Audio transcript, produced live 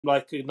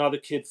like another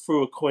kid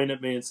threw a coin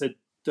at me and said,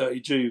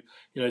 "Dirty Jew,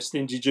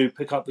 stingy Jew,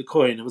 pick up the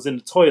coin." It was in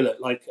the toilet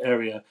like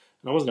area,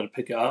 and I wasn't going to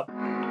pick it up.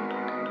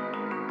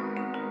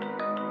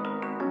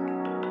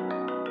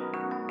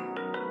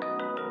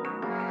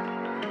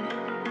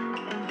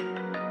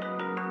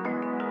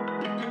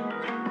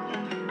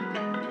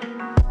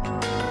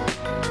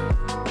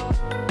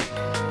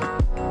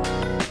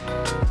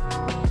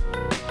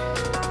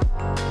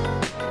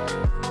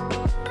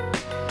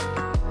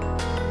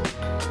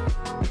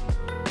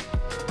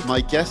 My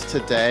guest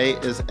today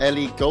is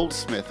Eli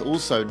Goldsmith,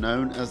 also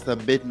known as the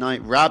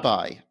Midnight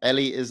Rabbi.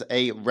 Eli is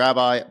a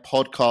rabbi,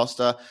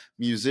 podcaster,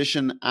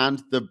 musician,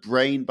 and the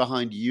brain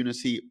behind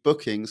Unity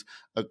Bookings,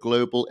 a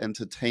global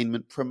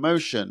entertainment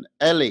promotion.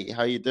 Eli,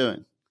 how are you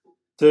doing?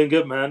 Doing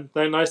good, man.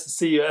 Very nice to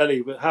see you,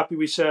 Ellie. But happy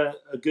we share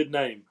a good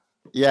name.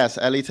 Yes,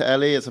 Eli to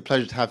Eli, it's a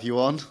pleasure to have you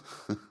on.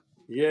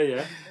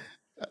 Yeah.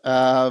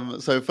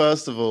 So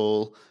first of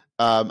all,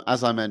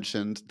 as I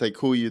mentioned, they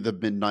call you the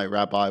Midnight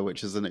Rabbi,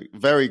 which is a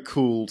very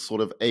cool sort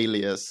of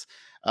alias.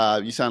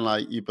 You sound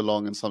like you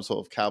belong in some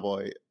sort of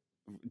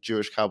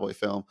Jewish cowboy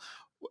film.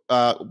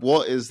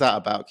 What is that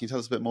about? Can you tell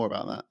us a bit more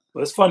about that?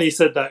 Well, it's funny you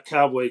said that,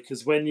 cowboy,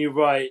 because when you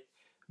write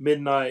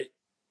Midnight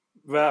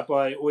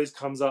Rabbi, it always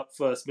comes up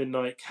first,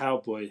 Midnight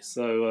Cowboy.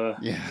 So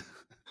yeah,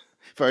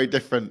 very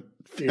different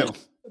film. Yeah.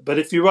 But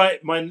if you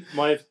write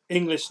my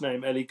English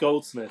name, Eli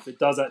Goldsmith, it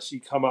does actually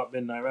come up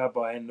Midnight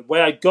Rabbi. And the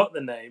way I got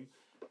the name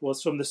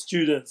was from the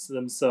students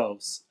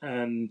themselves.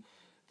 And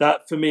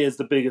that, for me, is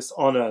the biggest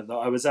honor, that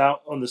I was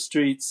out on the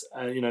streets,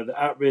 the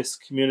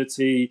at-risk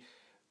community,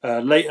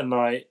 late at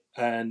night,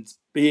 and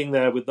being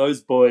there with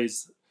those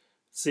boys,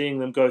 seeing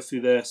them go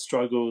through their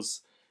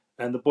struggles.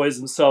 And the boys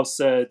themselves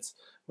said,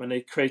 when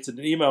they created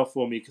an email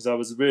for me, because I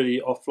was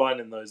really offline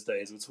in those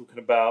days, we're talking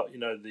about,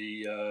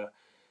 the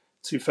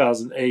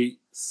 2008,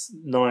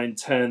 9,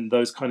 10,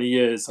 those kind of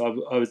years. I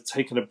was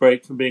taking a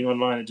break from being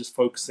online and just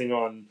focusing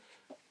on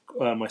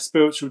my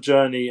spiritual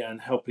journey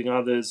and helping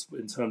others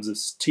in terms of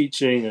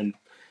teaching and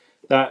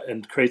that,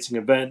 and creating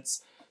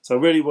events. So I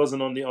really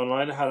wasn't on the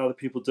online. I had other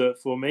people do it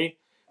for me.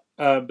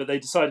 But they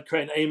decided to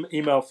create an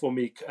email for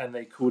me, and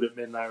they called it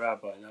Midnight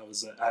Rabbi. That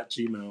was at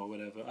Gmail or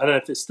whatever. I don't know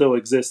if it still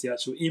exists, the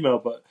actual email,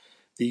 but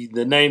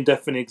the name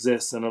definitely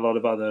exists, and a lot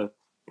of other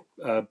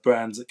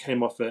brands that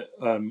came off it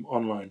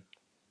online.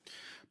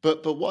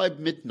 But why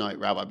Midnight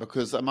Rabbi?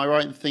 Because am I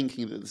right in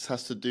thinking that this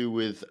has to do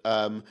with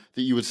that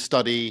you would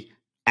study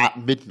at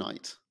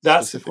midnight?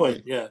 That's the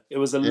point. Yeah, it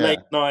was a late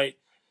night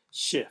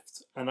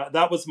shift, and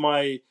that was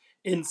my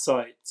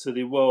insight to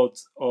the world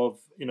of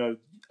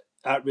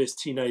at-risk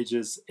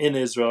teenagers in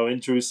Israel,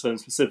 in Jerusalem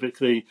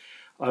specifically.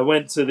 I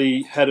went to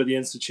the head of the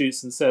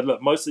institutes and said,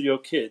 "Look, most of your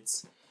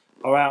kids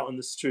are out on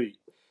the street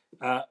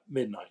at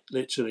midnight,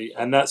 literally,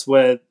 and that's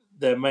where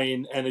their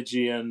main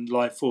energy and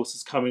life force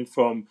is coming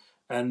from.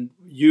 And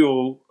you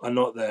all are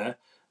not there,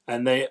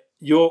 and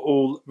you're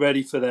all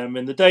ready for them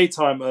in the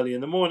daytime, early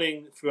in the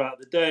morning, throughout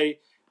the day.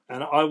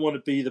 And I want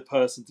to be the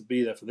person to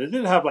be there for them." They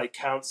didn't have like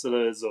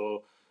counselors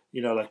or,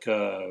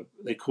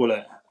 they call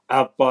it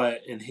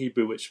Abbayit in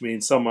Hebrew, which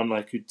means someone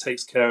like who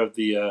takes care of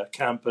the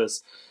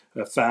campus,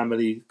 a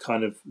family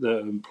kind of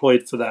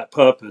employed for that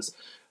purpose.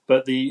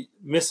 But the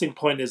missing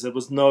point is there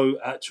was no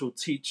actual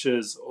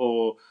teachers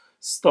or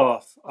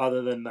staff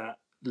other than that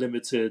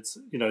limited,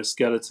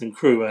 skeleton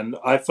crew. And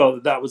I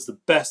felt that was the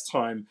best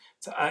time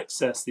to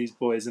access these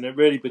boys. And it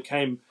really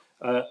became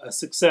a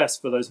success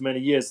for those many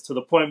years, to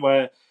the point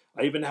where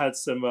I even had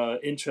some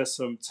interest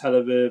from Tel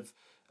Aviv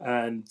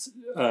and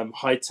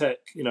high-tech,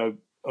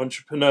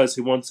 entrepreneurs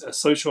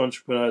social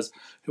entrepreneurs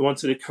who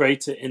wanted to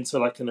create it into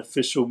like an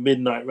official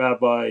Midnight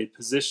Rabbi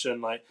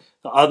position, like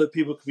that other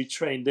people could be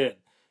trained in.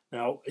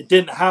 Now, it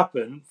didn't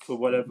happen for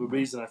whatever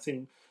reason. I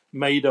think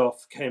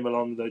Madoff came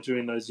along though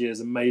during those years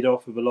and made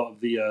off with a lot of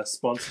the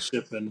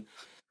sponsorship, and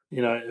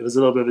it was a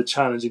little bit of a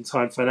challenging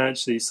time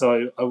financially.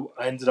 So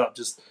I ended up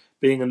just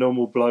being a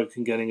normal bloke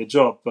and getting a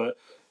job. But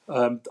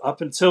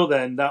up until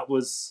then, that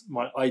was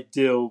my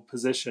ideal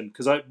position,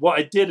 because what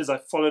I did is I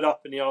followed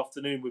up in the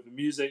afternoon with a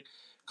music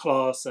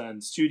class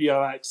and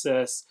studio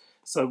access.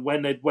 So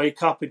when they'd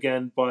wake up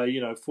again by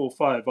 4,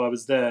 5, I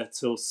was there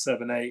till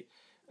 7, 8,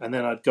 and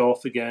then I'd go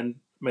off again,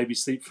 maybe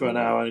sleep for an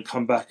hour and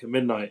come back at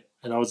midnight.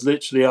 And I was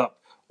literally up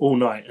all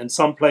night. And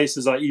some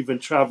places I even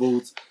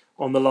traveled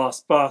on the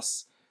last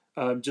bus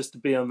just to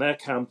be on their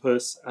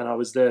campus, and I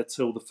was there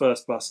till the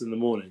first bus in the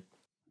morning.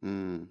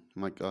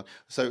 My God!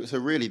 So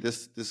really,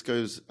 this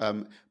goes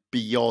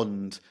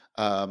beyond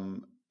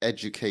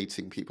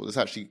educating people. This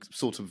actually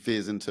sort of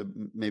veers into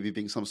maybe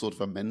being some sort of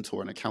a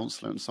mentor and a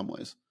counselor in some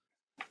ways.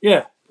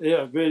 Yeah,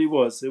 it really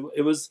was.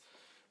 It was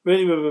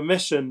really with a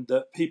mission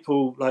that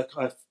people like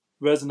I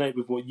resonate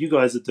with what you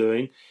guys are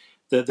doing,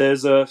 that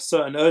there's a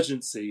certain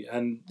urgency,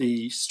 and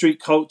the street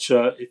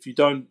culture, if you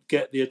don't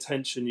get the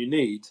attention you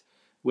need,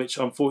 which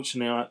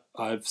unfortunately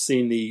I've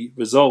seen the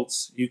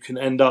results, you can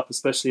end up,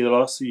 especially the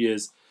last few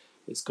years,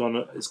 it's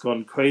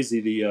gone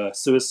crazy, the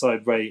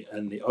suicide rate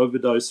and the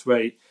overdose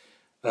rate.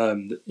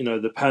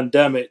 The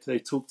pandemic they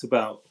talked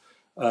about,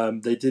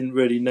 they didn't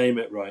really name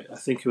it right. I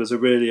think it was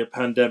really a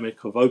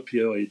pandemic of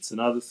opioids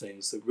and other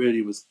things that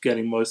really was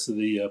getting most of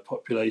the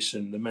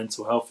population, the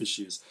mental health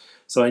issues.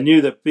 So I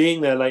knew that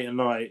being there late at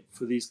night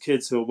for these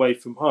kids who are away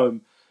from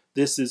home,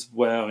 this is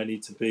where I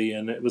need to be.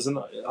 And it was an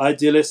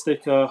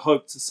idealistic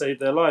hope to save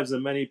their lives.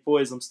 And many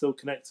boys I'm still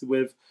connected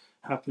with,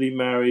 happily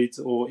married,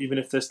 or even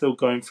if they're still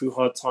going through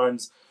hard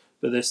times,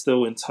 but they're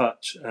still in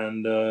touch.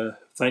 And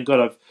thank God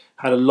I've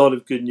had a lot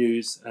of good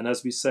news. And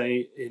as we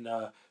say in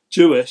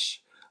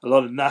Jewish, a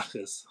lot of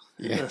nachas.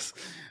 Yes.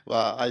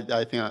 Well,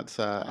 I think that's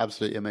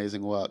absolutely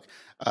amazing work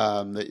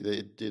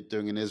that you're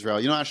doing in Israel.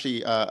 You're not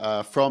actually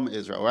from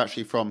Israel. We're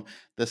actually from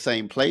the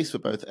same place. We're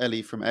both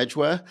Eli from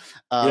Edgware.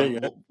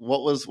 Yeah.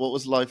 What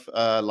was life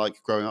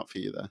like growing up for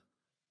you there?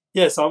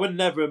 Yeah, so I would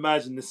never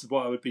imagine this is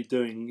what I would be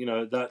doing,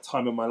 at that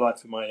time of my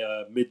life in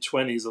my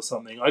mid-20s or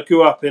something. I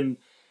grew up in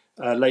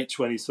late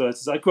 20s,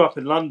 30s. I grew up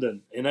in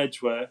London, in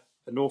Edgware,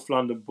 a North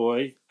London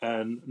boy,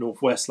 and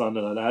North West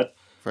London, I'd add.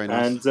 Very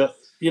nice. And,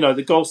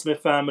 the Goldsmith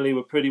family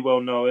were pretty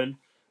well known.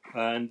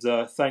 And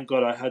thank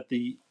God I had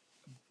the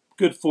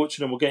good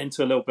fortune, and we'll get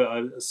into a little bit,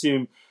 I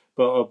assume,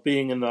 but of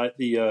being in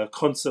the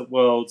concert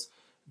world,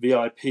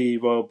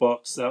 VIP, Royal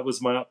Box. That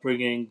was my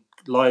upbringing.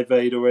 Live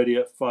Aid already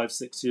at 5,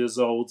 6 years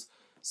old,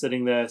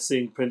 sitting there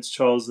seeing Prince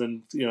Charles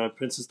and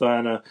Princess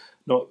Diana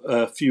not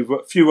a few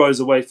rows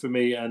away from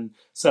me, and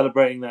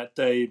celebrating that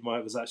day. It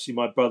was actually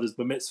my brother's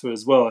bar mitzvah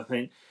as well, I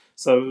think.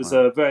 So it was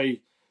a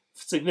very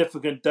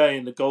significant day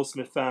in the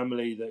Goldsmith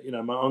family that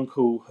my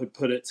uncle had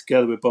put it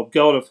together with Bob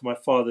Geldof. My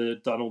father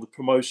had done all the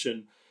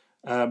promotion.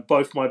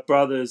 Both my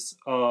brothers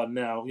are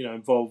now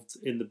involved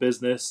in the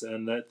business,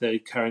 and they're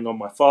carrying on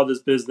my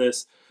father's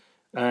business.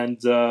 And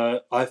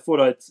I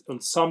thought I'd,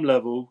 on some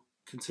level,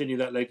 continue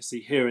that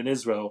legacy here in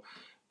Israel.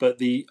 But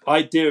the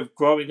idea of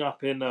growing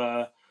up in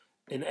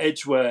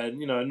Edgware,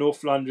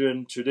 North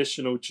London,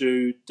 traditional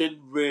Jew,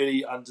 didn't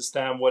really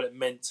understand what it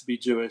meant to be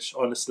Jewish.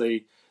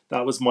 Honestly,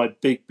 that was my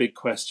big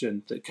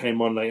question that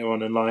came on later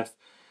on in life.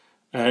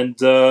 And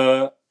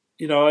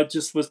I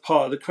just was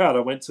part of the crowd.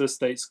 I went to a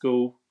state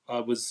school. I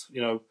was,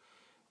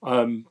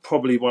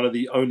 probably one of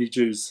the only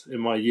Jews in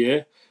my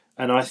year.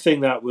 And I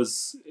think that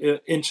was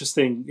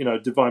interesting,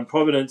 divine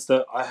providence,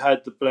 that I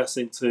had the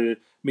blessing to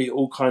meet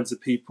all kinds of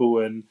people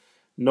and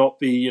not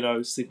be,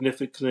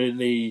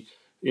 significantly,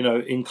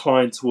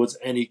 inclined towards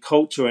any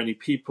culture, any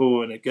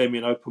people. And it gave me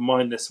an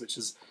open-mindedness, which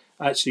has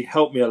actually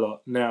helped me a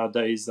lot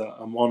nowadays that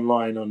I'm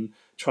online on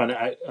trying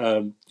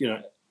to,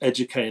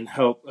 educate and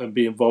help and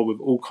be involved with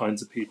all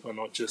kinds of people,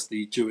 not just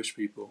the Jewish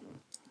people.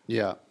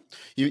 Yeah.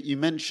 You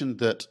mentioned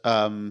that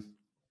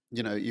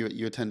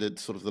you attended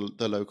sort of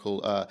the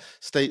local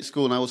state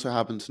school, and I also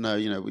happen to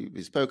know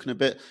we've spoken a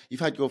bit. You've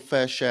had your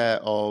fair share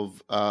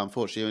of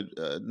unfortunately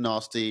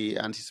nasty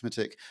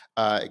anti-Semitic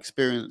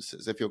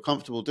experiences. If you're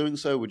comfortable doing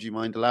so, would you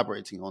mind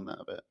elaborating on that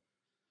a bit?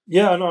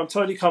 Yeah, no, I'm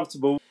totally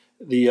comfortable.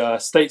 The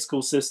state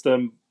school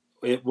system,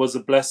 it was a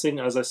blessing,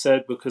 as I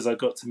said, because I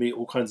got to meet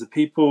all kinds of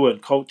people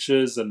and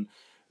cultures, and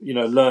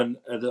learn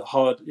the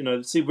hard,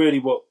 see really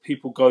what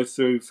people go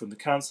through, from the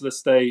council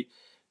estate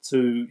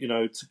to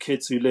to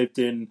kids who lived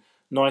in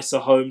nicer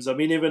homes. I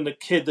mean, even the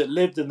kid that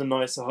lived in the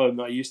nicer home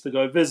that I used to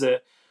go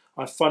visit,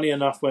 I funny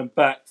enough went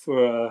back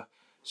for a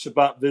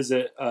Shabbat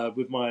visit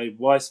with my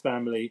wife's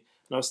family,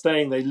 and I was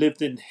staying. They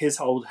lived in his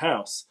old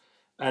house.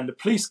 And the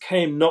police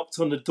came, knocked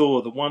on the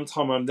door the one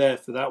time I'm there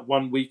for that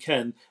one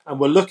weekend, and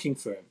were looking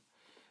for him.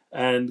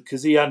 And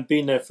because he hadn't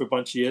been there for a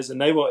bunch of years, and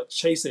they were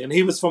chasing, and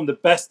he was from the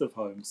best of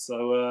homes.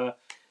 So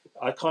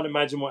I can't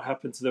imagine what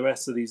happened to the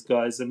rest of these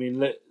guys. I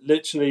mean,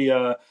 literally,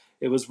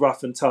 it was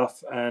rough and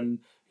tough, and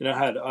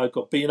I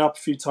got beaten up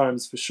a few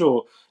times for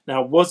sure.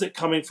 Now, was it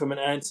coming from an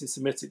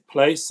anti-Semitic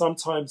place?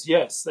 Sometimes,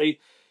 yes.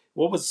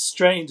 What was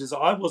strange is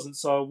I wasn't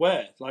so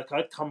aware. Like,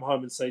 I'd come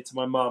home and say to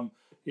my mum,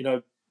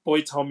 boy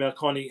told me I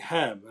can't eat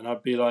ham. And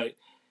I'd be like,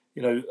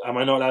 am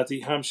I not allowed to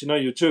eat ham? She, no,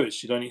 you're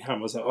Jewish. You don't eat ham.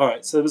 I was like, all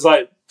right. So it was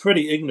like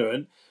pretty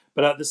ignorant.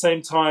 But at the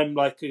same time,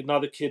 like,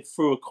 another kid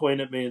threw a coin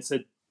at me and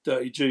said,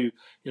 dirty Jew,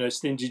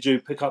 stingy Jew,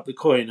 pick up the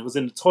coin. It was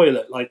in the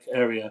toilet like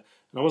area.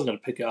 And I wasn't going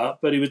to pick it up,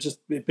 but he was just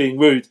being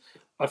rude.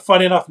 I,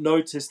 funny enough,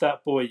 noticed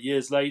that boy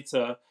years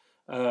later.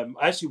 I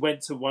actually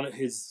went to one of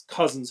his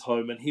cousins'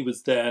 home, and he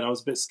was there, and I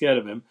was a bit scared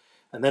of him.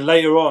 And then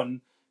later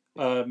on,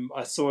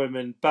 I saw him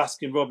in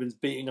Baskin Robbins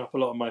beating up a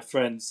lot of my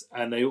friends,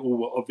 and they all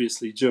were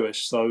obviously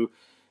Jewish. So,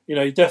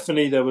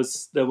 definitely there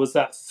was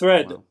that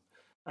thread. Wow.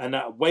 And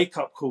that wake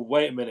up call.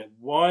 Wait a minute,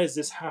 why is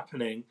this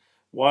happening?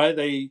 Why are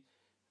they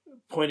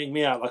pointing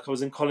me out? Like, I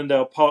was in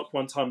Collindale Park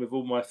one time with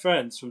all my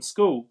friends from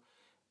school,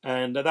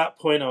 and at that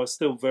point I was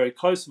still very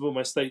close with all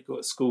my state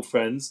school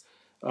friends,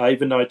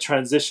 even though I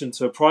transitioned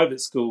to a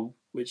private school,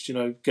 which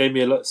gave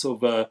me a lot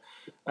sort of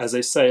as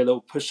they say, a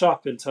little push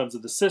up in terms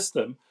of the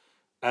system.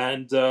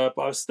 And but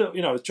I was still,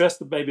 I was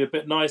dressed maybe a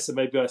bit nicer.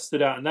 Maybe I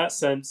stood out in that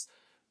sense.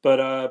 But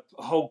a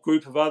whole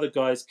group of other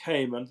guys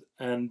came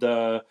and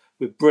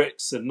with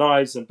bricks and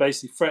knives, and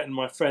basically threatened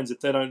my friends if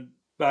they don't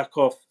back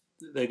off,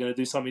 they're going to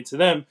do something to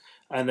them.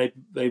 And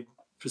they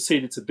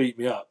proceeded to beat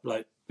me up,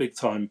 like big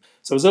time.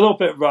 So it was a little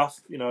bit rough,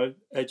 you know,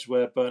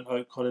 Edgware, Burnt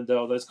Oak,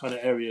 Colindale, those kind of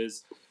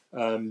areas.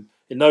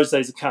 In those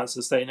days, the council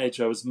estate in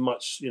Edgware was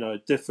much, you know,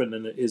 different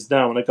than it is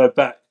now. When I go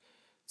back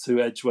to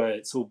Edgware,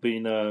 it's all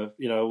been,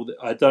 you know,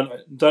 I don't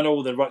know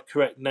all the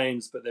correct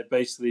names, but they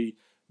basically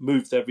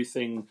moved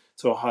everything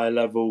to a higher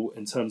level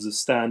in terms of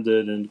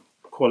standard and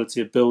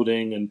quality of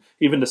building, and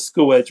even the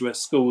school, Edgware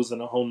schools,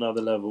 on a whole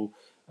nother level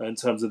in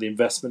terms of the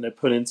investment they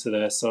put into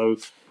there. So,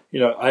 you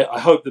know, I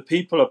hope the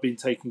people have been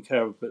taken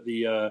care of, but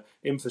the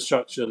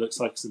infrastructure looks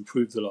like it's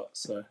improved a lot.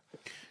 So.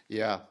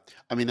 Yeah,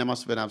 I mean, that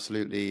must have been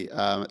absolutely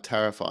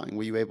terrifying.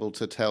 Were you able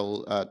to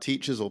tell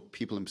teachers or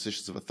people in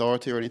positions of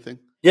authority or anything?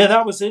 Yeah,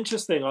 that was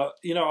interesting.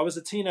 You know, I was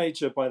a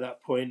teenager by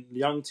that point,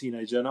 young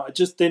teenager, and I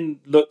just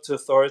didn't look to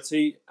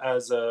authority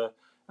as a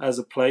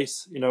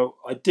place. You know,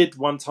 I did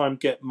one time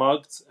get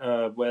mugged,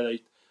 where I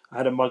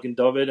had a mug in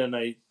David, and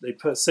they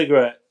put a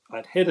cigarette.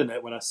 I'd hidden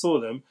it when I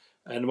saw them,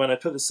 and when I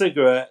put the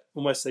cigarette,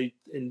 almost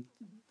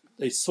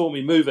they saw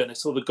me move it, and they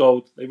saw the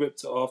gold. They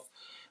ripped it off,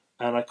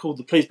 and I called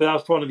the police. But that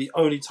was one of the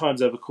only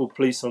times I ever called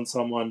police on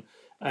someone,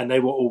 and they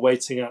were all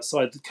waiting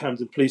outside the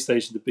Camden police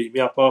station to beat me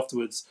up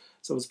afterwards.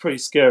 So it was pretty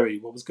scary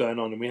what was going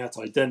on, and we had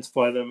to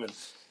identify them. And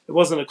it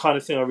wasn't the kind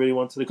of thing I really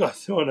wanted to go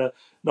through on a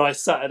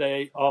nice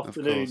Saturday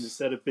afternoon.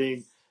 Instead of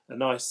being a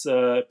nice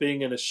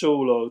being in a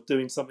shul or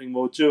doing something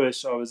more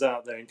Jewish, I was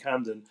out there in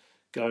Camden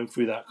going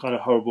through that kind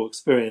of horrible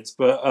experience.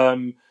 But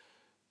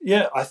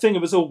yeah, I think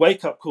it was all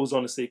wake-up calls,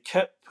 honestly. It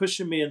kept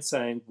pushing me and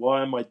saying,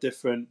 why am I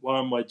different? Why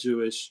am I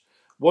Jewish?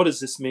 What does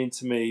this mean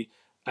to me?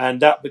 And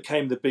that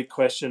became the big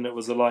question. It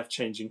was a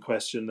life-changing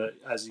question that,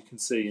 as you can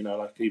see, you know,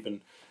 like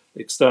even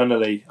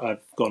externally,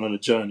 I've gone on a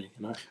journey,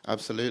 you know.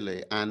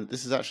 Absolutely. And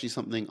this is actually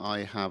something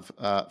I have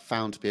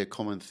found to be a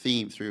common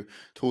theme through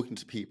talking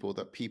to people,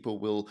 that people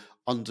will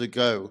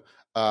undergo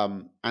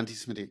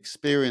anti-Semitic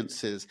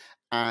experiences,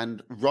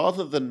 and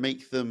rather than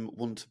make them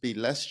want to be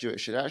less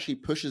Jewish, it actually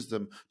pushes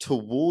them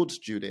towards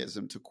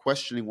Judaism, to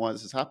questioning why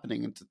this is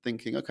happening, and to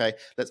thinking, okay,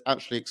 let's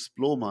actually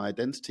explore my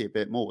identity a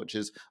bit more, which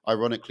is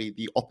ironically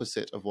the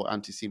opposite of what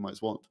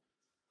anti-Semites want.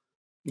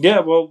 Yeah,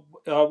 well,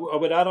 I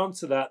would add on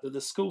to that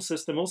the school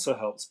system also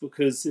helps,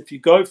 because if you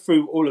go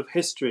through all of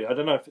history, I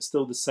don't know if it's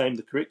still the same,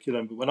 the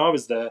curriculum, but when I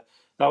was there,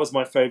 that was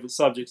my favourite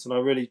subject, and I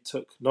really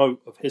took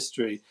note of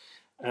history.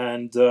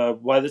 And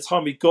by the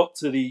time we got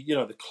to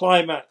the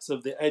climax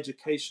of the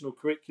educational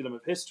curriculum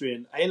of history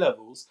in A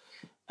levels,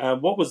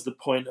 what was the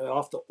point?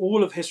 After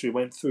all of history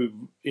went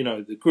through, you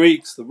know, the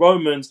Greeks, the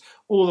Romans,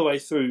 all the way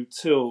through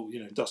till, you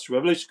know, Industrial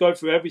Revolution, go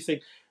through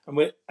everything, and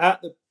we're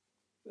at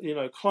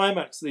the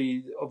climax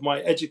of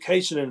my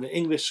education in the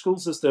English school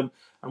system,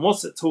 and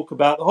what's it talk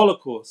about? The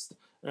Holocaust,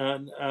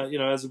 and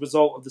as a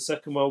result of the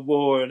Second World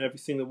War and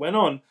everything that went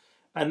on.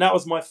 And that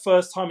was my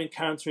first time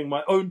encountering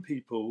my own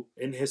people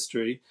in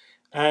history,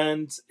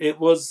 and it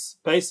was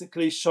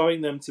basically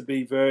showing them to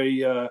be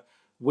very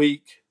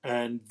weak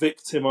and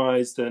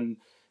victimized, and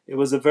it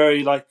was a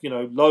very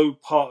low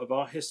part of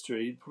our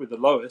history, probably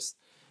the lowest.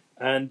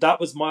 And that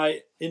was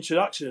my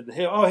introduction.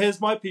 Here's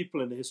my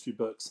people in the history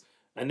books,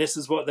 and this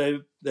is what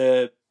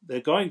they're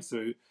going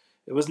through.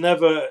 It was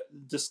never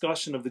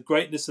discussion of the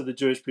greatness of the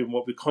Jewish people and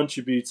what we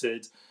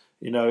contributed,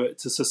 to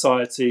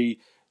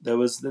society. There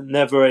was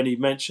never any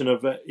mention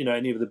of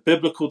any of the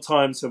biblical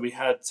times when we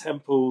had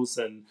temples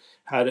and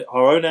had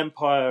our own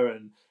empire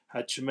and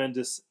had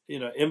tremendous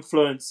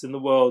influence in the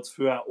world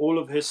throughout all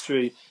of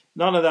history.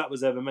 None of that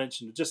was ever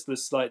mentioned. Just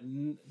this like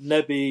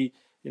nebby,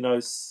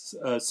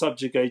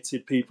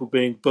 subjugated people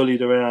being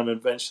bullied around and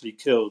eventually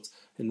killed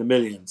in the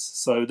millions.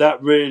 So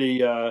that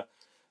really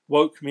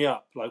woke me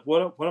up. Like,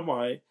 what am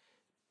I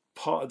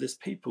part of this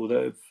people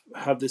that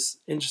have this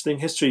interesting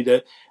history?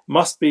 There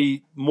must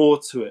be more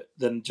to it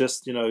than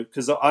just,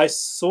 because I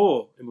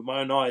saw with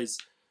my own eyes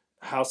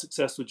how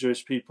successful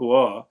Jewish people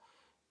are.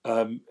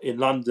 In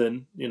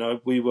London,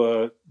 we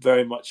were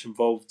very much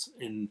involved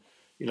in,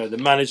 the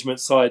management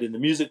side in the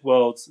music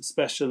world,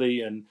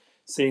 especially, and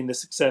seeing the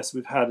success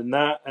we've had in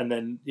that. And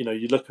then,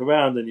 you look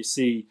around and you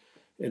see,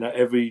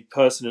 every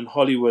person in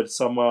Hollywood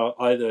somewhere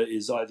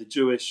is either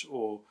Jewish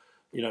or,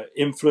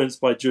 influenced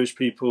by Jewish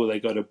people. They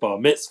go to bar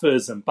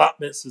mitzvahs and bat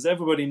mitzvahs.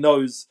 Everybody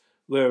knows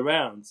we're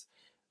around.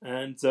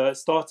 And it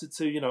started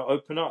to,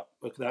 open up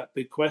with that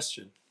big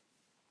question.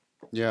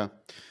 Yeah.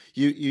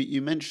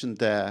 You mentioned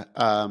there,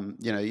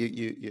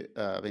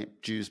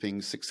 Jews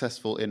being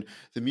successful in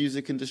the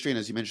music industry, and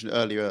as you mentioned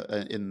earlier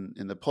in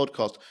the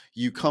podcast,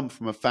 you come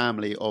from a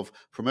family of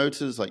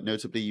promoters. Like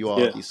notably, you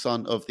are the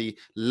son of the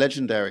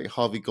legendary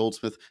Harvey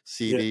Goldsmith,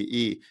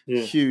 CVE,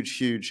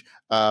 huge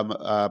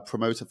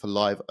promoter for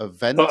live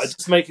events. But I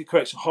just make a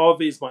correction.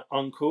 Harvey is my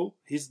uncle.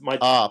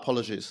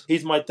 Apologies.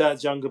 He's my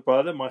dad's younger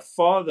brother. My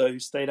father, who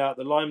stayed out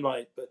the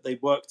limelight, but they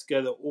worked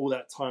together all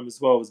that time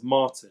as well, was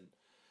Martin.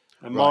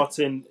 And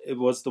Martin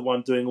was the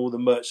one doing all the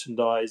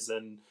merchandise,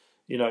 and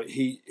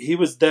he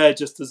was there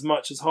just as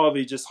much as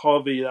Harvey. Just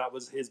Harvey, that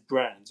was his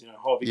brand.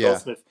 Harvey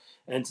Goldsmith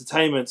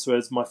Entertainments,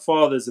 whereas my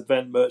father's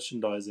event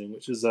merchandising,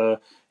 which is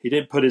he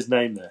didn't put his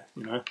name there.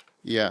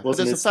 Yeah, but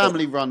there's a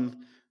family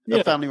run a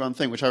Yeah. family-run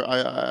thing, which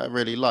I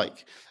really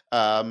like.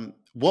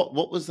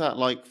 What was that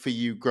like for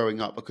you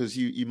growing up? Because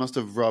you must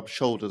have rubbed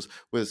shoulders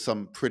with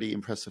some pretty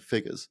impressive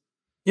figures.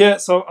 Yeah,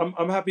 so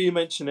I'm happy you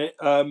mention it.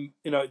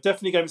 You know, it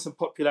definitely gave me some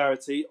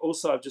popularity.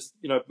 Also, I've just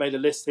made a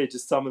list here,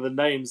 just some of the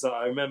names that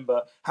I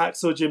remember.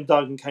 Hacksaw Jim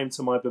Duggan came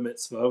to my bar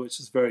mitzvah, which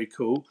was very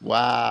cool.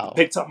 Wow.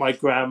 Picked up my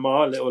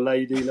grandma, a little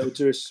lady, little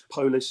Jewish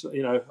Polish, I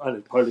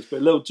don't Polish, but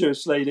a little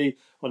Jewish lady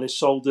on his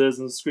shoulders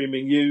and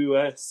screaming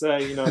USA.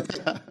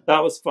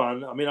 That was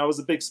fun. I mean, I was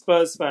a big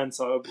Spurs fan,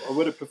 so I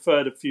would have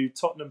preferred a few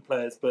Tottenham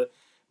players, but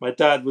my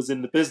dad was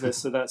in the business,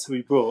 so that's who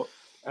he brought.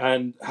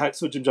 And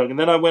Hacksaw Jim Duggan. And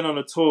then I went on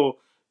a tour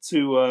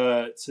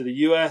to the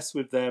US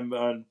with them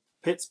in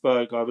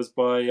Pittsburgh. I was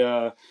by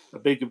a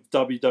big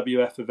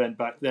WWF event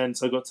back then,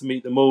 so I got to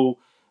meet them all.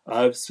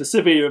 I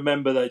specifically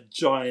remember that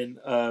giant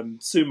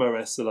sumo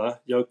wrestler,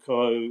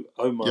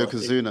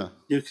 Yokozuna.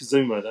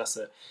 Yokozuna, that's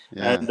it.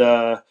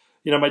 Yeah.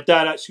 And my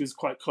dad actually was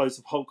quite close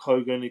with Hulk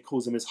Hogan. He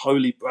calls him his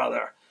holy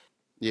brother.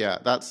 Yeah,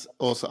 that's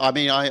awesome. I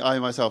mean, I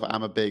myself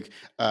am a big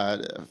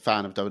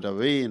fan of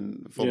WWE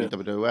and formerly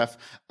WWF.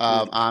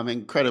 I'm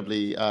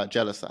incredibly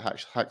jealous that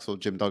Hacksaw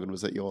Jim Duggan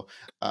was at your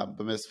bar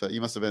mitzvah.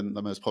 You must have been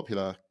the most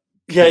popular.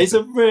 Yeah, he's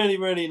a really,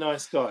 really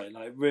nice guy.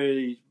 Like,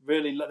 really,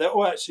 really, they're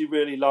all actually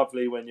really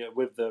lovely when you're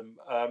with them.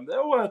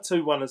 There were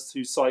one or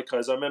two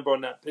psychos. I remember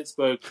on that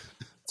Pittsburgh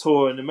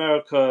tour in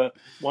America,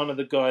 one of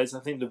the guys,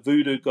 I think the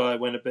voodoo guy,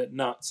 went a bit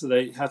nuts, so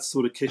they had to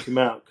sort of kick him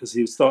out because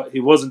he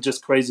wasn't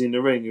just crazy in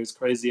the ring; he was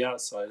crazy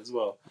outside as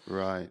well.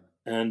 Right.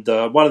 And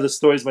one of the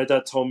stories my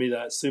dad told me,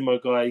 that sumo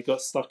guy, he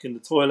got stuck in the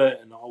toilet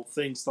and the whole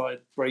thing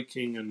started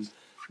breaking and it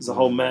was a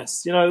whole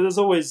mess. There's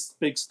always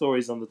big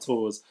stories on the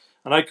tours.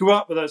 And I grew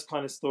up with those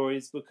kind of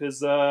stories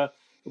because it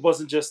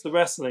wasn't just the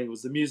wrestling, it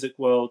was the music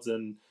world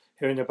and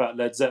hearing about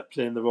Led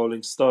Zeppelin, the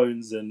Rolling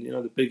Stones, and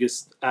the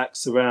biggest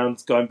acts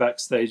around, going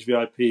backstage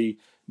VIP,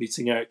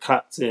 meeting Eric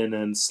Clapton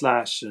and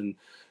Slash and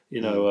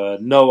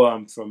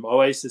Noam from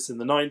Oasis in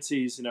the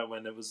 90s,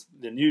 when there was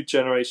the new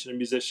generation of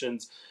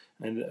musicians,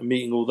 and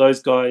meeting all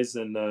those guys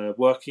and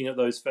working at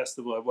those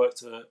festivals. I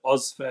worked at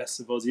Ozfest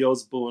with Ozzy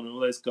Osbourne and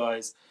all those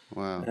guys.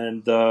 Wow.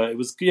 And it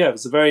was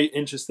a very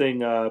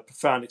interesting,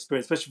 profound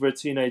experience, especially for a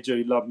teenager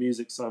who loved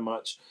music so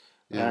much.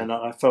 Yeah. And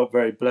I felt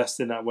very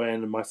blessed in that way,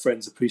 and my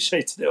friends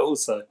appreciated it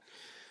also.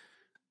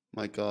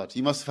 My God,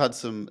 you must have had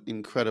some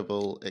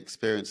incredible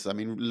experiences. I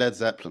mean, Led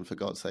Zeppelin, for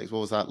God's sakes,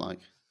 what was that like?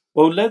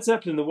 Well, Led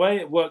Zeppelin, the way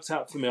it worked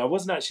out for me, I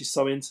wasn't actually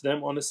so into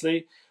them,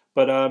 honestly.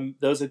 But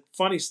there was a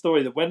funny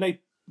story that when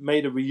they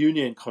made a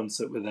reunion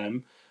concert with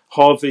them,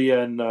 Harvey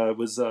and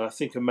was, I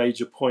think, a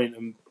major point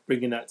in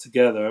bringing that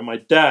together. And my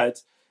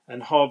dad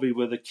and Harvey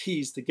were the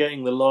keys to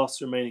getting the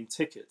last remaining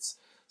tickets.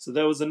 So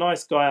there was a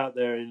nice guy out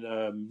there in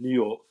New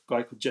York, a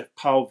guy called Jeff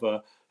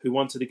Palver, who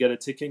wanted to get a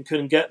ticket and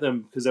couldn't get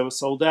them because they were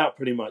sold out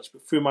pretty much.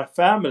 But through my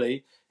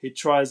family, he'd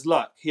try his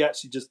luck. He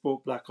actually just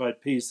brought Black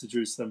Eyed Peas to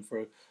Jerusalem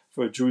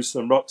for a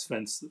Jerusalem Rocks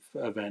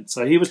event.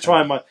 So he was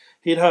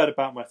he'd heard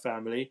about my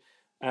family.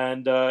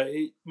 And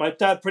my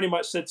dad pretty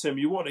much said to him,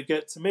 "You want to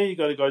get to me, you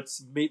got to go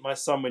to meet my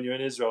son when you're in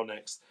Israel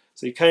next."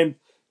 So he came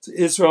to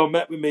Israel,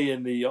 met with me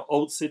in the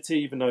old city,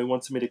 even though he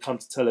wanted me to come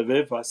to Tel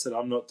Aviv. I said,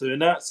 "I'm not doing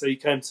that." So he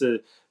came to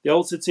the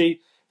old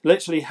city,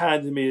 literally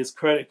handed me his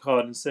credit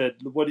card and said,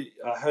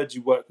 I heard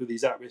you work with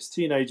these at-risk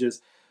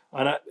teenagers.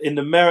 And in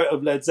the merit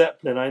of Led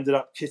Zeppelin, I ended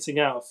up kitting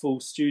out a full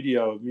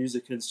studio of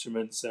music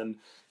instruments and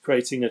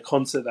creating a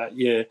concert that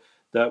year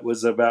that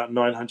was about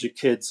 900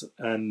 kids,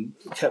 and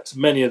kept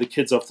many of the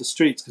kids off the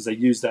streets because they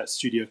used that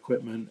studio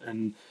equipment.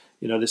 And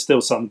there's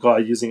still some guy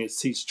using it to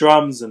teach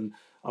drums, and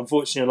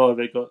unfortunately a lot of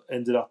it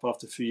ended up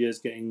after a few years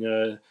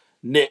getting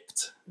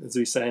nicked, as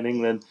we say in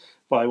England,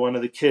 by one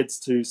of the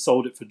kids who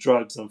sold it for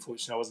drugs.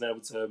 Unfortunately, I wasn't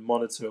able to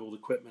monitor all the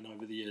equipment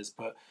over the years,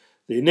 but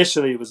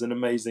initially it was an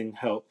amazing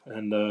help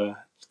and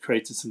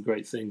created some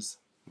great things.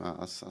 Wow,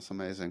 that's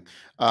amazing.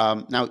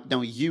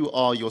 Now you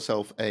are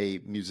yourself a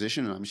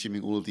musician, and I'm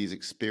assuming all of these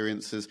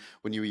experiences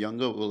when you were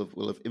younger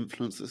will have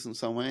influenced this in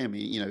some way. I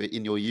mean,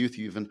 in your youth,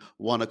 you even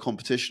won a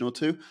competition or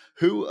two.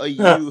 Who are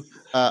you?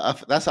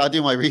 That's how I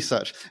do my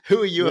research.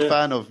 Who are you a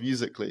fan of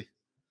musically?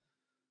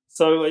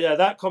 So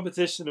that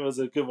competition was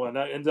a good one.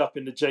 That ended up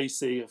in the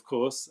JC, of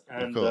course,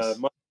 and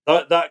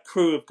that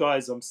crew of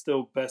guys I'm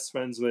still best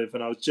friends with,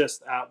 and I was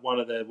just at one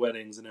of their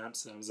weddings in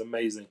Amsterdam. It was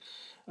amazing.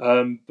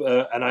 And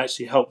I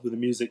actually helped with the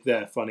music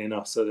there, funny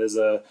enough. So there's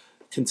a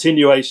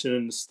continuation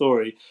in the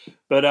story.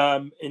 But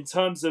in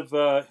terms of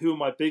who are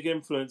my big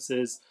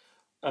influences,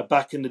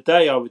 back in the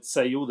day, I would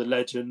say all the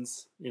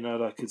legends,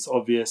 like it's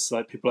obvious,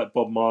 like people like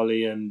Bob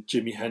Marley and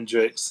Jimi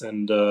Hendrix.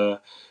 And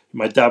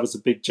my dad was a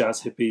big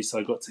jazz hippie, so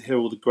I got to hear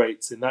all the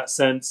greats in that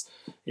sense,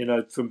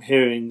 from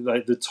hearing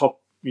like the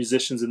top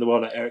musicians in the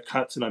world, like Eric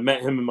Clapton. I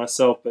met him and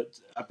myself, but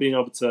being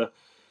able to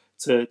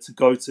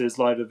go to his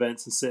live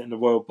events and sit in the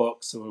Royal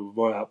Box or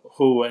Royal Albert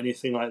Hall or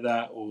anything like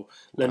that, or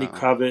Lenny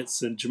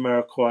Kravitz and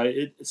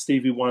Jamiroquai,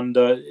 Stevie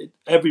Wonder,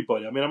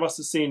 everybody. I mean, I must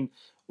have seen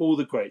all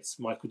the greats,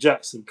 Michael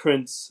Jackson,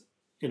 Prince,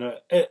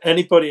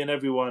 anybody and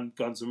everyone,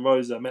 Guns N'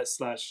 Roses. I met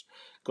Slash,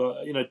 got,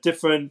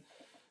 different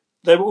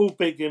they were all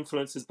big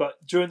influences.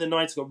 But during the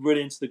 90s, I got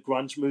really into the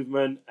grunge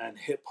movement and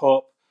hip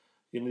hop.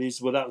 You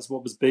know, that was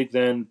what was big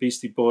then,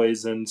 Beastie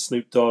Boys and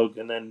Snoop Dogg,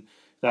 and then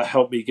that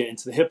helped me get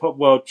into the hip hop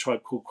world.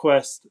 Tribe Called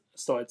Quest,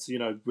 started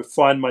to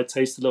refine my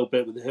taste a little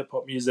bit with the hip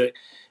hop music.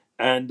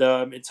 And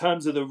in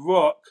terms of the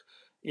rock,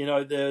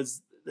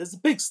 there's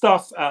big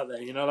stuff out there.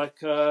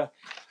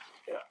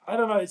 I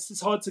don't know.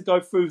 It's hard to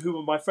go through who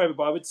were my favorite,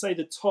 but I would say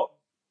the top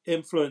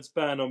influence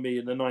band on me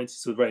in the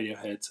 90s was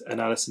Radiohead and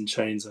Alice in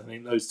Chains. I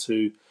think those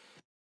two.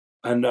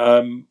 And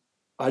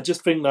I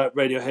just think that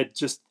Radiohead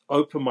just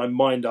opened my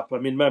mind up. I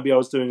mean, maybe I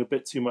was doing a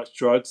bit too much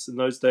drugs in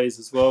those days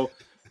as well,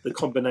 the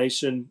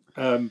combination.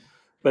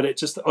 But it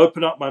just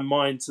opened up my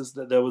mind to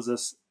that there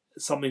was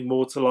something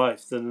more to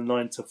life than the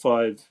 9 to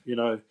 5,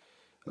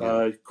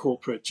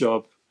 corporate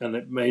job. And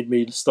it made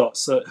me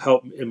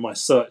help in my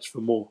search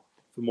for more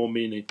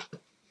meaning.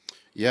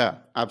 Yeah,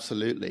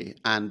 absolutely.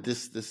 And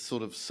this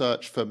sort of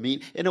search for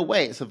meaning, in a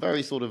way, it's a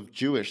very sort of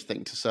Jewish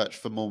thing to search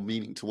for more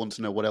meaning, to want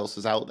to know what else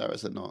is out there,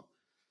 is it not?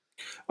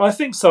 I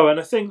think so. And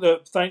I think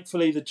that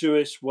thankfully the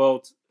Jewish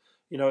world,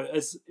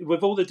 as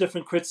with all the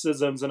different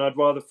criticisms, and I'd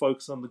rather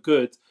focus on the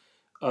good,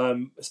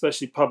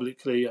 especially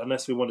publicly,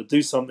 unless we want to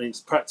do something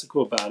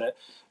practical about it.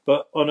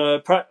 But on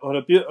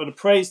a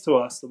praise to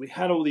us that we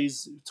had all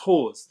these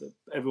tours that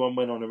everyone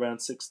went on around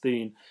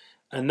 16,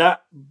 and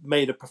that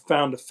made a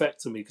profound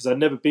effect on me because I'd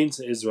never been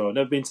to Israel,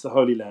 never been to the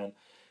Holy Land,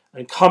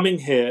 and coming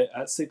here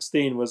at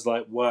 16 was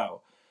like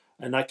wow.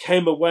 And I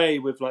came away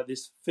with like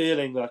this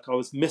feeling like I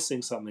was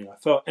missing something. I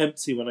felt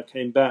empty when I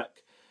came back.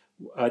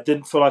 I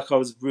didn't feel like I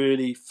was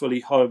really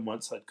fully home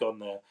once I'd gone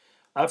there.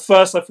 At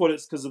first, I thought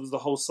it's because it was the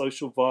whole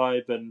social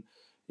vibe and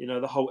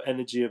the whole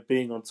energy of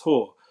being on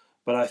tour.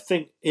 But I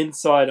think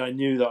inside I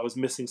knew that I was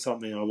missing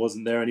something. I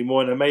wasn't there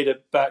anymore. And I made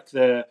it back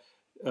there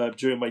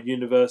during my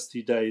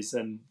university days.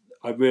 And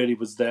I really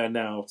was there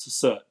now to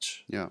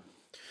search. Yeah.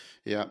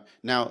 Yeah.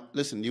 Now,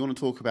 listen, you want to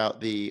talk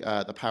about the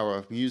power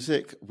of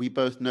music? We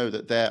both know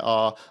that there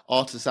are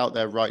artists out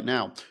there right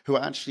now who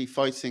are actually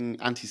fighting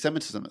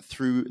anti-Semitism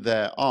through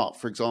their art.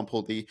 For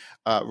example, the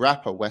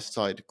rapper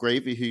Westside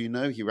Gravy,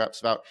 who he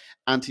raps about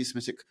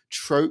anti-Semitic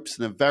tropes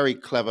in a very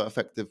clever,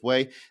 effective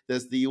way.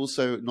 There's the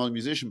also not a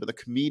musician, but the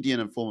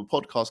comedian and former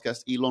podcast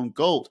guest Eli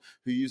Gold,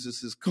 who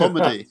uses his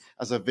comedy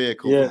as a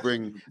vehicle to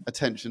bring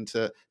attention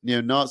to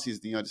neo-Nazis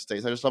in the United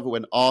States. I just love it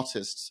when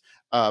artists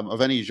of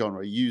any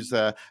genre use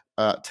their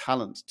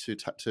talent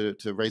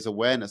to raise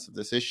awareness of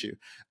this issue.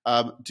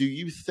 Do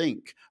you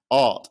think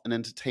art and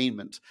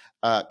entertainment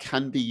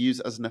can be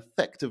used as an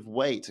effective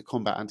way to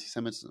combat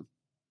anti-Semitism?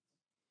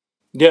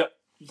 Yeah,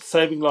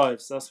 saving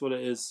lives. That's what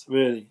it is,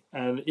 really.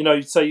 And you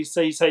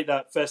take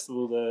that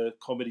festival, the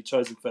Comedy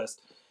Chosen Fest.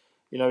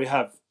 We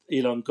have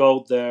Eli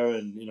Gold there,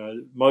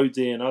 and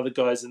Modi and other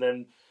guys, and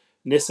then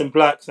Nissan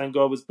Black, thank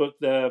God, was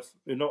booked there.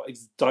 Not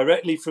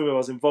directly through him, I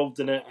was involved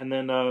in it. And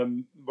then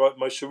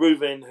Moshe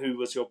Rubin, who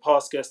was your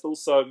past guest,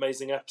 also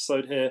amazing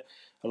episode here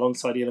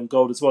alongside Eli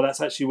Gold as well. That's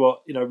actually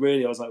what,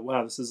 really, I was like,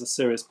 wow, this is a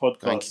serious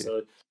podcast.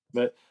 So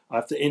but I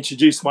have to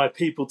introduce my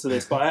people to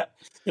this. But,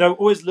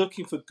 always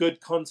looking for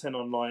good content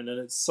online, and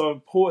it's so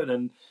important.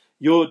 And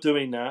you're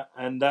doing that.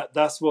 And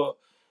that's what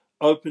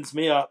opens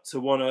me up to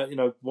want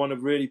to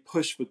really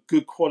push for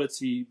good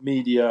quality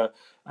media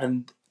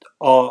and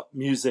art,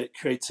 music,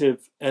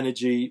 creative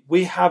energy.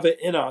 We have it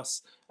in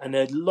us, and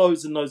there are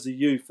loads and loads of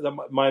youth.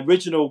 My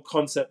original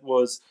concept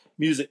was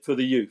music for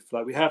the youth.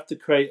 Like, we have to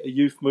create a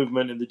youth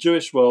movement in the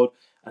Jewish world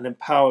and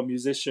empower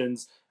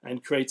musicians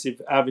and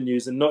creative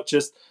avenues, and not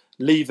just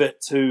leave it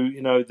to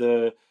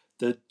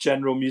the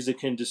general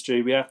music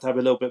industry. We have to have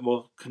a little bit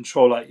more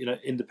control, like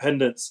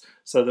independence,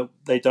 so that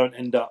they don't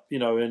end up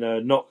in a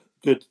not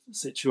good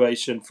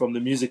situation from the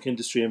music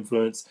industry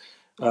influence.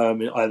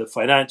 Either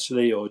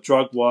financially or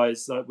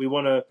drug-wise. We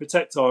want to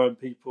protect our own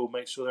people,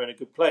 make sure they're in a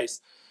good place.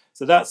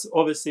 So that's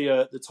obviously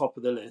at the top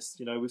of the list.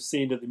 We've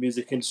seen that the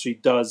music industry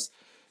does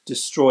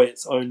destroy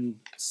its own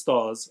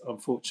stars,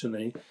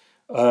 unfortunately.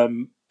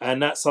 And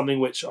that's something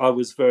which I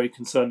was very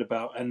concerned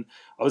about. And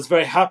I was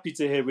very happy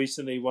to hear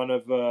recently on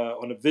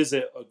a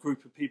visit, a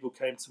group of people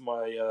came to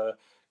my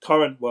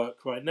current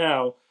work right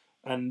now,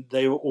 and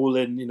they were all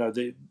in,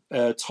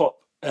 the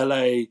top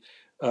LA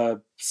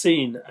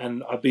scene,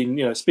 and I've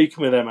been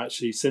speaking with them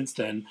actually since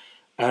then.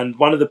 And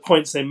one of the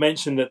points they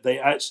mentioned that they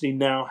actually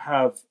now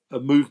have a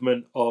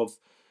movement of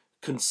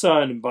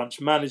concern and bunch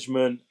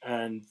management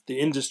and the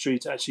industry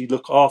to actually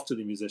look after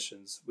the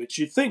musicians, which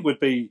you'd think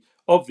would be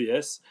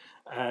obvious.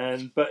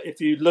 But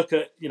if you look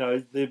at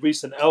the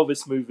recent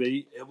Elvis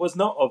movie, it was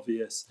not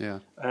obvious.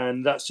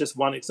 And that's just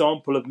one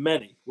example of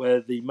many where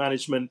the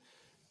management,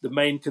 the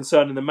main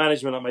concern in the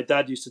management, like my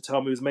dad used to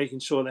tell me, was making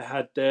sure they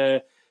had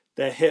their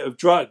hit of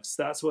drugs.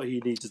 That's what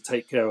he needs to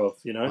take care of,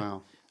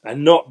 Wow.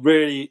 And not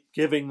really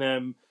giving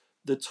them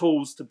the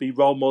tools to be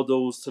role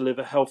models, to live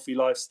a healthy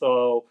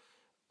lifestyle,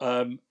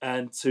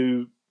 and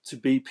to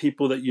be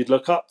people that you'd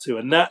look up to.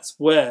 And that's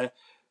where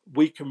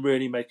we can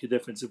really make a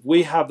difference. If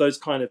we have those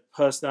kind of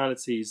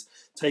personalities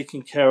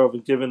taken care of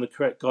and given the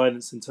correct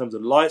guidance in terms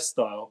of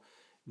lifestyle,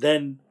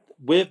 then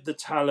with the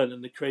talent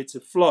and the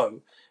creative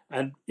flow.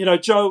 And,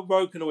 Joe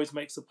Rogan always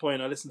makes a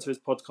point, I listen to his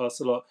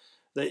podcast a lot,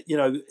 that,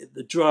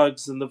 the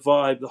drugs and the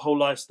vibe, the whole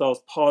lifestyle is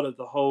part of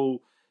the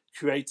whole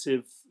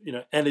creative,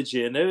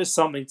 energy. And there is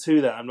something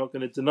to that. I'm not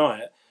going to deny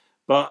it.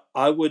 But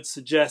I would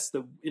suggest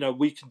that,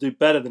 we can do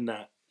better than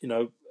that,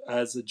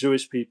 as a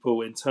Jewish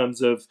people, in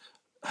terms of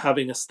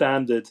having a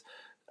standard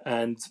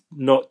and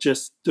not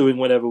just doing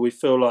whatever we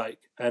feel like.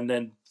 And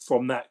then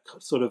from that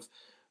sort of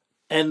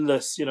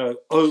endless,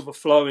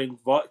 overflowing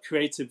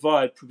creative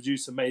vibe,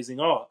 produce amazing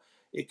art.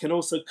 It can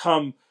also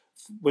come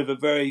with a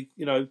very,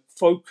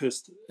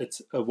 focused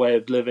a way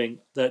of living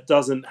that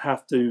doesn't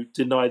have to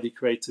deny the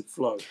creative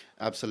flow.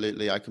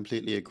 Absolutely, I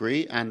completely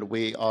agree, and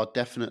we are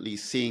definitely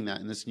seeing that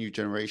in this new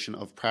generation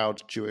of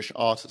proud Jewish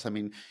artists. I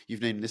mean,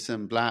 you've named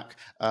Nissim Black,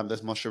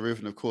 there's Moshe Ruf,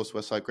 and of course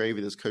West Side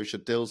Gravy, there's Kosher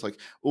Dills, like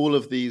all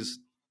of these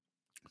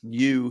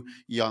new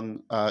young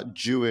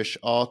Jewish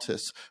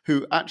artists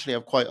who actually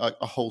have quite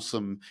a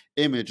wholesome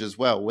image as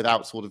well,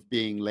 without sort of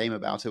being lame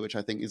about it, which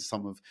I think is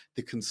some of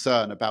the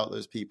concern about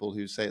those people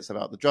who say it's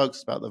about the drugs,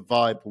 it's about the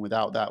vibe, and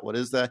without that, what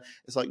is there?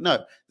 It's like,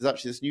 no, there's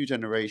actually this new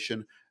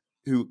generation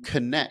who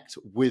connect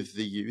with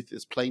the youth.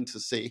 It's plain to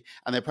see,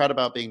 and they're proud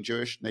about being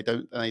Jewish,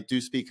 and they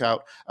do speak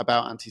out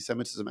about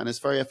anti-Semitism, and it's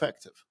very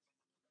effective.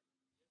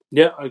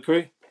 Yeah, I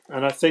agree.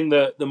 And I think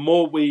that the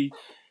more we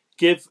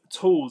give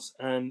tools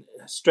and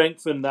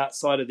strengthen that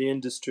side of the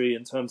industry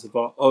in terms of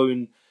our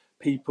own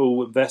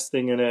people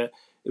investing in it,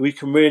 we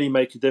can really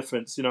make a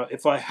difference.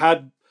 If I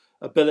had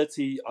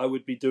ability, I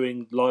would be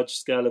doing large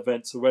scale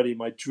events already.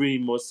 My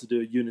dream was to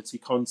do a Unity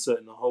concert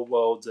in the whole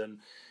world, and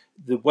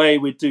the way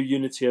we do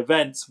Unity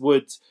events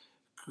would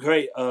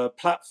create a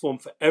platform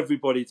for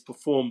everybody to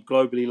perform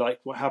globally, like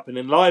what happened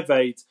in Live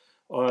Aid,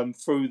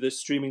 through the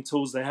streaming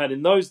tools they had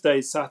in those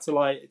days,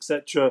 satellite,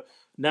 etc.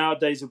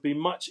 Nowadays, it would be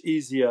much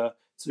easier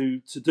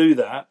to do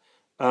that.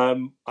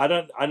 I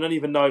don't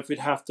even know if we'd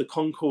have to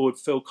Concord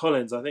Phil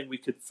Collins. I think we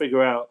could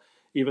figure out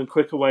even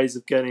quicker ways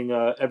of getting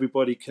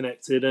everybody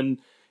connected. And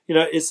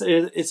it's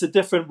a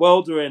different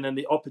world we're in, and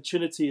the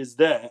opportunity is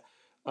there.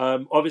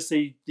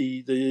 Obviously,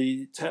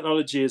 the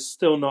technology is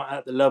still not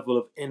at the level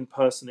of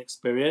in-person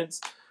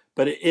experience,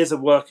 but it is a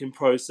work in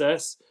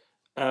process.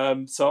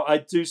 So I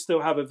do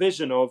still have a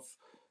vision of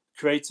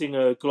creating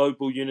a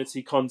global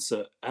Unity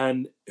concert,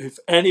 and if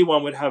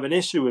anyone would have an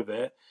issue with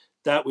it,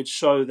 that would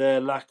show their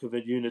lack of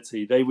a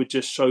unity. They would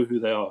just show who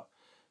they are.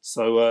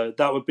 So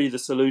that would be the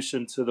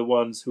solution to the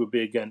ones who would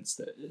be against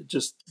it.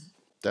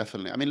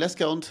 Definitely. I mean, let's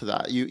get on to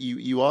that.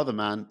 You are the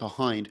man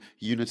behind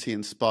Unity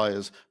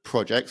Inspires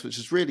projects, which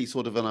is really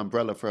sort of an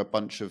umbrella for a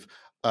bunch of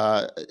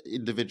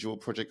individual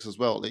projects as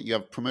well. That you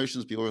have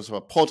promotions, but you also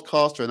have a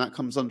podcaster, and that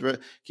comes under it.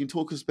 Can you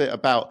talk us a bit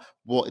about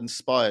what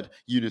inspired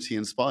Unity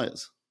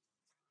Inspires?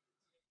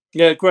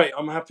 Yeah, great.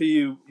 I'm happy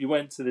you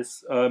went to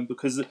this,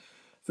 because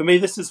for me,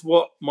 this is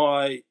what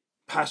my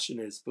passion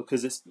is,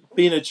 because it's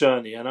been a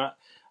journey. And I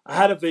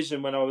had a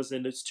vision when I was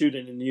a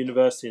student in the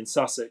university in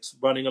Sussex,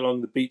 running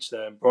along the beach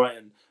there in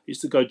Brighton. I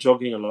used to go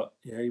jogging a lot.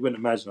 You wouldn't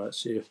imagine,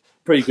 actually.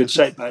 Pretty good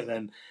shape back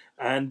then.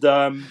 And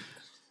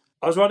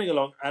I was running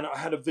along, and I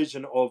had a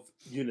vision of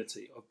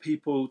unity, of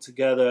people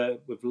together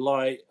with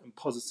light and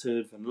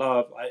positive and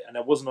love. And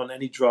I wasn't on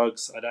any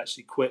drugs. I'd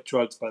actually quit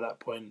drugs by that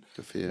point,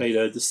 made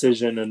a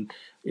decision. And,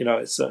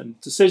 it's a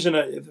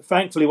decision.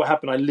 Thankfully, what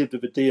happened, I lived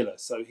with a dealer.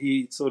 So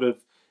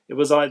it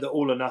was either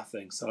all or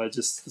nothing. So I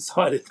just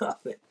decided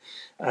nothing.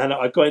 And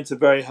I got into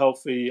very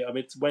healthy,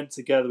 it went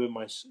together with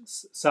my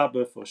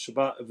Sabbath or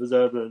Shabbat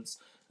observance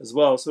as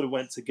well, sort of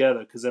went together,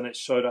 because then it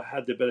showed I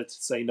had the ability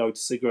to say no to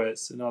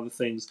cigarettes and other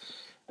things.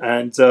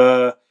 And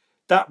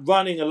that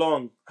running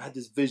along, I had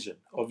this vision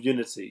of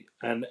unity,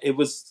 and it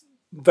was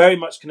very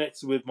much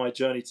connected with my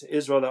journey to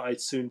Israel that I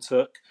soon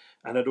took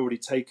and had already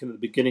taken at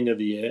the beginning of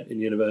the year in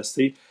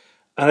university.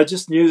 And I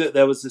just knew that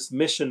there was this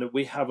mission that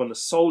we have on a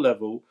soul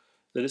level,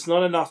 that it's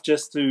not enough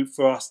just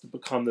for us to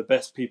become the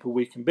best people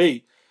we can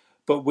be,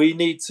 but we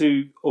need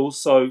to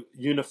also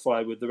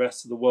unify with the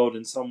rest of the world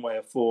in some way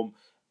or form.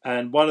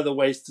 And one of the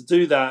ways to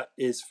do that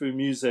is through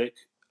music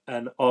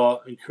and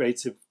art and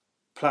creative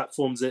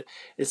platforms.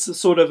 It's a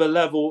sort of a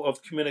level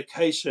of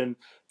communication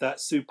that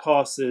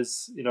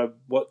surpasses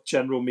what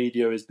general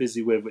media is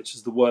busy with, which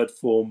is the word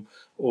form,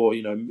 or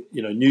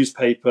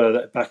newspaper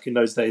that back in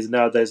those days.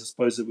 Nowadays I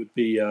suppose it would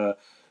be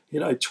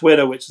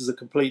Twitter, which is a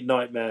complete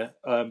nightmare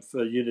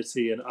for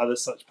Unity, and other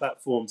such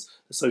platforms,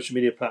 the social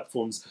media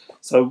platforms,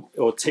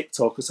 or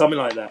TikTok or something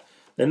like that.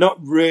 They're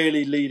not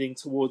really leading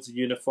towards a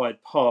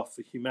unified path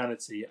for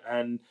humanity,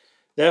 and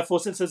therefore,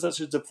 since there's such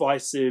a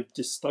divisive,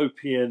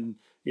 dystopian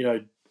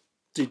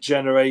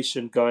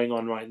degeneration going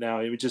on right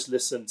now, you would just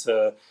listen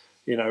to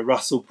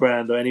Russell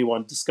Brand or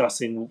anyone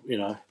discussing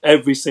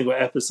every single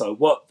episode,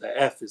 what the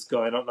F is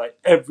going on, like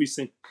every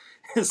single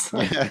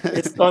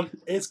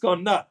it's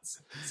gone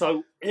nuts.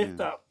 So if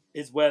that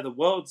is where the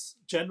world's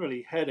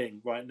generally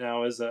heading right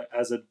now as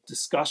a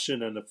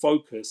discussion and a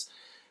focus,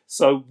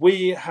 so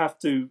we have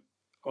to,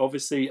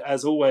 obviously,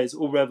 as always,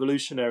 all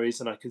revolutionaries,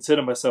 and I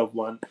consider myself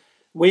one,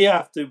 we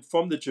have to,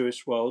 from the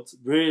Jewish world,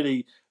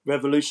 really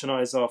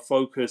revolutionize our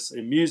focus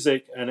in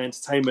music and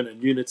entertainment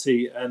and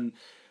unity. And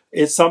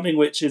it's something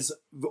which is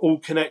all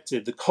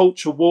connected. The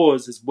culture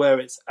wars is where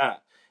it's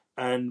at.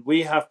 And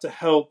we have to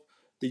help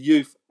the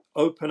youth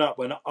open up.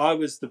 When I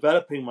was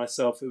developing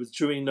myself, it was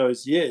during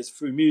those years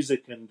through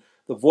music, and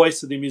the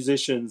voice of the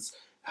musicians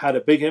had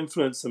a big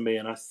influence on me.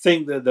 And I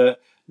think that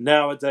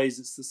nowadays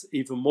it's just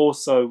even more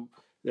so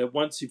that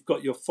once you've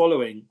got your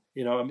following,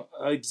 you know,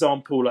 an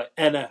example like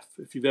NF,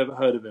 if you've ever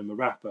heard of him, a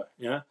rapper,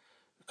 yeah,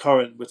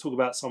 current. We're talking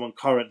about someone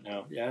current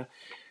now, yeah.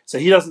 So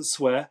he doesn't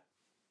swear,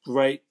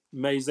 great,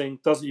 amazing,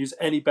 doesn't use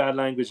any bad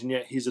language, and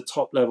yet he's a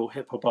top level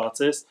hip hop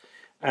artist.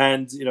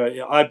 And you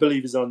know, I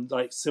believe he's on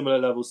like similar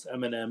levels to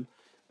Eminem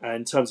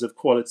in terms of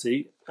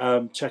quality.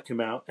 Check him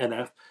out,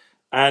 NF,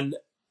 and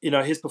you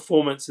know his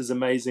performance is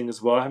amazing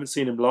as well. I haven't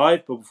seen him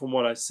live, but from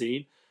what I've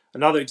seen,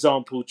 another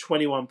example: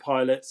 21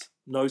 Pilots,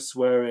 no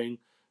swearing,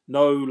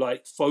 no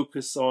like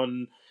focus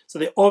on. So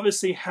they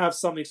obviously have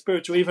something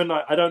spiritual. Even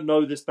like I don't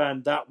know this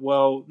band that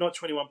well, not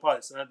 21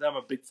 Pilots, and I'm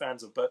a big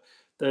fans of, but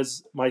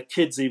there's my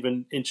kids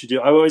even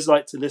introduced. I always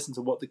like to listen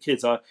to what the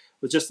kids are.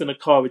 We're just in a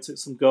car. We took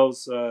some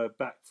girls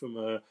back from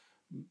a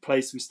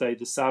place we stayed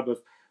the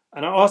Sabbath,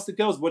 and I asked the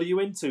girls, "What are you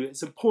into?"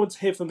 It's important to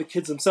hear from the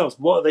kids themselves.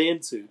 What are they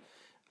into?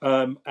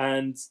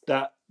 And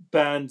that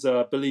band,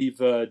 I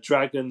believe,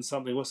 Dragon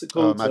something. What's it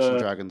called? Imagine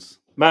Dragons.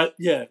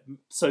 Yeah.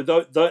 So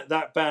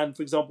that band,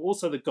 for example,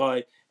 also the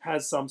guy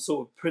has some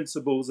sort of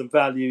principles and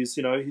values.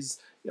 You know,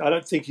 I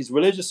don't think he's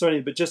religious or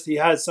anything, but just he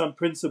has some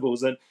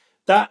principles, and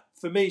that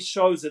for me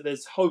shows that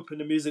there's hope in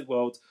the music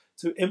world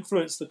to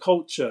influence the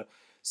culture.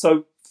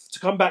 So to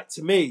come back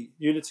to me,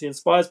 Unity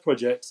Inspires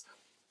projects.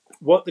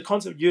 What the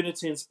concept of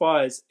Unity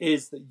Inspires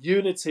is that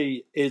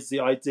unity is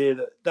the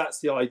idea, that's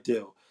the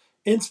ideal.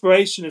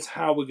 Inspiration is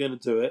how we're going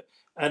to do it,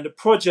 and the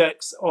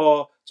projects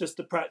are just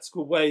the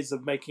practical ways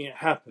of making it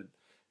happen.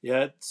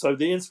 Yeah. So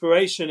the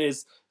inspiration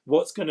is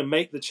what's going to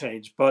make the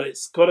change, but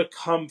it's got to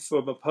come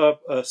from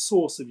a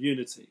source of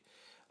unity.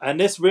 And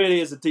this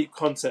really is a deep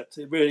concept.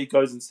 It really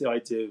goes into the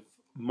idea of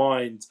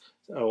mind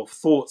or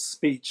thought,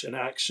 speech, and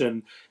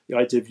action. The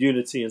idea of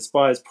unity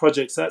inspires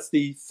projects. That's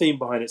the theme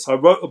behind it. So I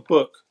wrote a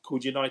book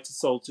called United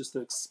Souls just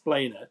to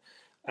explain it.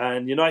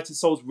 And United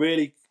Souls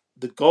really,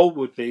 the goal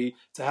would be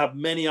to have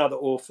many other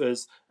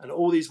authors and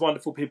all these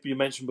wonderful people you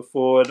mentioned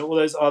before, and all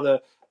those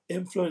other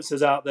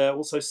influencers out there,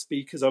 also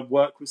speakers. I've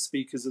worked with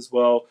speakers as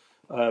well,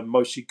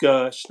 Moshe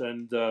Gersh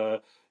and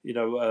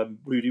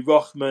Rudy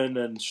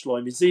Rochman and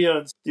Shlomi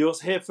Zion. You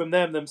also hear from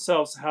them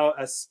themselves how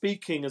as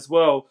speaking as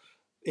well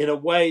in a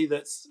way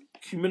that's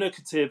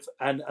communicative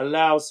and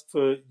allows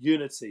for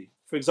unity.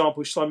 For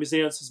example, Shlomi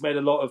Zion has made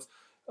a lot of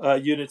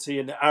unity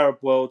in the Arab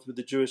world with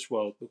the Jewish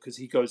world because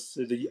he goes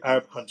to the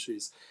Arab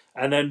countries.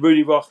 And then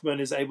Rudy Rochman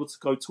is able to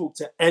go talk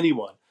to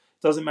anyone,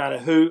 doesn't matter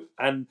who,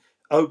 and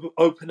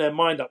open their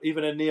mind up,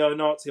 even a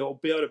neo-Nazi, or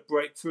be able to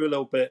break through a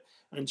little bit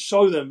and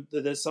show them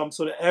that there's some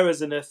sort of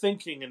errors in their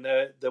thinking and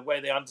the way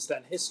they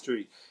understand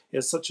history. He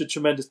has such a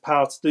tremendous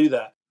power to do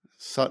that.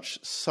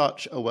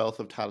 Such a wealth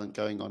of talent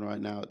going on right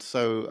now. It's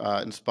so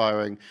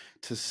inspiring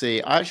to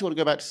see. I actually want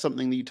to go back to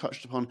something that you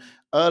touched upon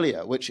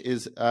earlier, which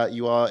is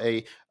you are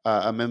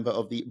a member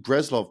of the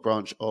Breslov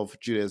branch of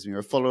Judaism. You're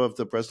a follower of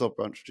the Breslov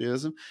branch of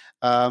Judaism.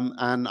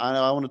 And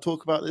I want to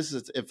talk about this.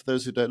 If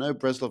those who don't know,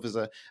 Breslov is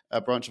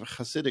a branch of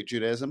Hasidic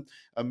Judaism,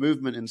 a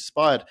movement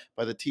inspired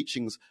by the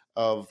teachings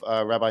of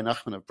Rabbi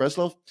Nachman of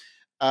Breslov.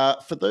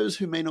 For those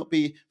who may not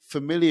be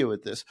familiar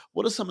with this,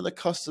 what are some of the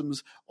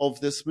customs of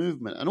this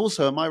movement? And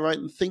also, am I right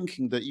in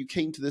thinking that you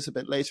came to this a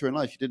bit later in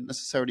life? You didn't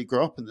necessarily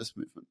grow up in this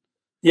movement.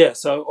 Yeah,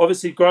 so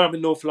obviously growing up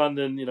in North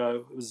London, you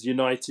know, it was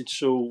United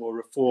Shul or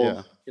Reform.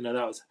 Yeah. You know,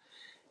 that was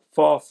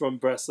far from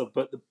Breslov.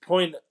 But the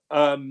point,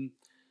 coming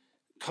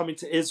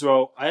to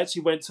Israel, I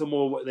actually went to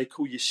more what they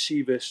call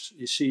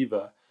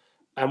yeshiva.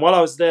 And while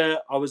I was there,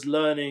 I was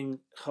learning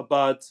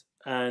Chabad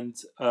and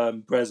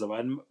Breslov.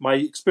 And my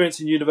experience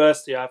in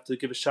university, I have to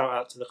give a shout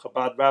out to the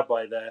Chabad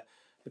rabbi there.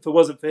 If it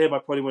wasn't for him, I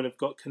probably wouldn't have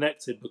got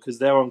connected because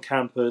they're on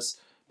campus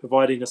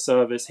providing a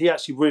service. He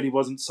actually really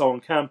wasn't so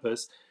on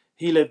campus.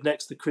 He lived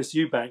next to Chris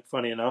Eubank,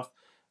 funny enough.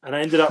 And I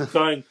ended up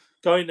going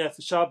there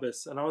for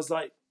Shabbos. And I was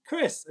like,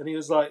 Chris. And he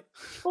was like,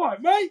 all right,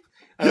 mate.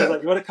 And I was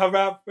like, you want to come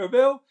round for a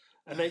meal?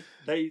 And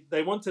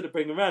they wanted to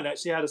bring him around. They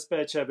actually had a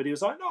spare chair, but he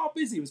was like, no, I'm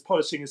busy. He was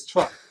polishing his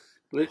truck.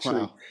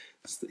 Literally. Wow.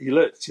 He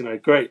looked,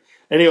 great.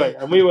 Anyway,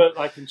 and we were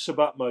like in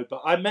Shabbat mode.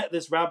 But I met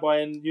this rabbi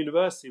in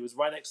university. It was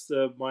right next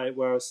to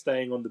where I was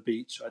staying on the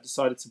beach. I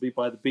decided to be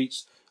by the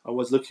beach. I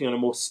was looking at a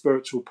more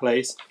spiritual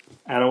place.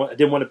 And I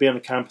didn't want to be on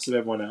the campus of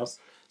everyone else.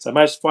 So I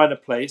managed to find a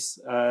place.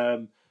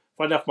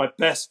 Find out my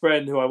best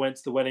friend who I went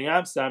to the wedding in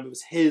Amsterdam. It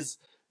was his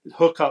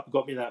hookup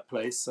got me that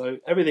place. So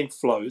everything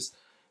flows.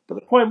 But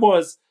the point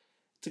was,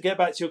 to get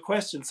back to your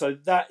question, so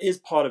that is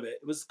part of it.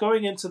 It was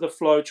going into the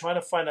flow, trying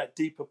to find that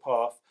deeper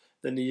path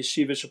than the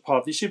yeshivish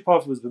path. The yeshiva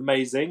path was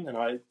amazing, and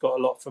I got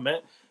a lot from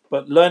it.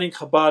 But learning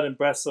Chabad and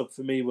Breslov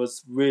for me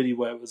was really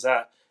where it was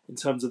at in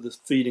terms of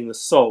feeding the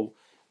soul.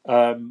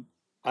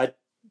 I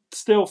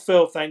still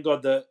feel, thank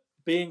God, that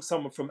being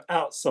someone from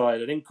outside,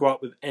 I didn't grow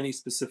up with any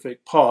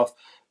specific path.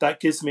 That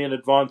gives me an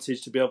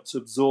advantage to be able to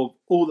absorb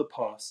all the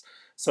paths.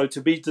 So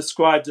to be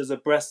described as a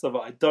Breslover,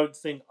 I don't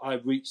think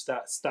I've reached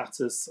that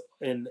status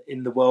in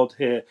the world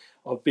here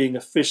of being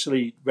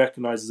officially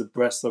recognized as a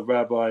Breslov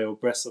rabbi or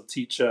Breslov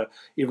teacher,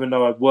 even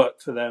though I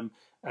work for them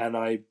and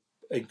I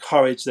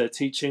encourage their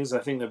teachings. I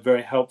think they're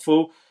very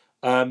helpful.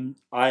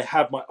 I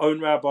have my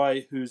own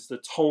rabbi who's the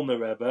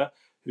Tolner Rebbe,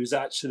 who's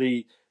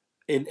actually,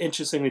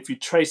 interestingly, if you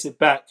trace it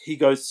back, he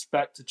goes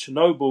back to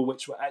Chernobyl,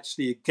 which were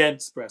actually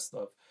against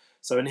Breslov.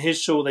 So in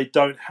his shul, they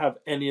don't have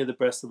any of the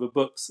Breslover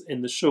books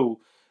in the shul.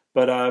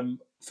 But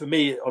for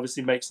me, it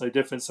obviously makes no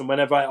difference. And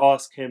whenever I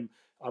ask him,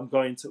 I'm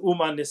going to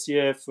Uman this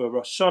year for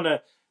Rosh Hashanah,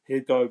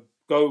 he'd go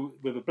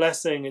with a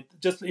blessing.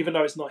 Just even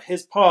though it's not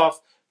his path,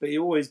 but he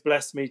always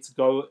blessed me to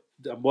go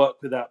and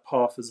work with that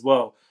path as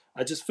well.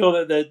 I just feel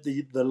that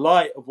the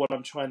light of what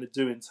I'm trying to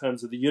do in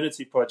terms of the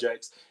Unity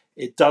projects,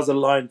 it does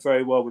align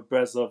very well with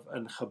Breslov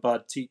and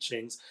Chabad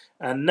teachings.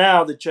 And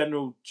now the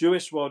general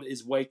Jewish world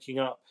is waking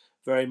up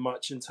very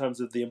much in terms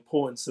of the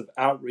importance of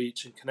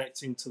outreach and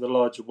connecting to the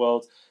larger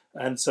world.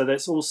 And so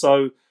that's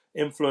also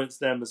influenced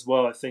them as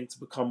well, I think, to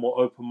become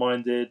more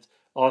open-minded.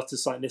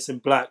 Artists like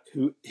Nissim Black,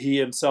 who he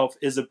himself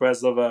is a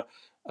Breslover.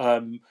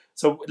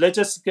 So let's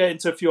just get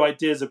into a few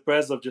ideas of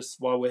Breslov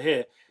just while we're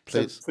here.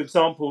 Please. So, for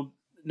example,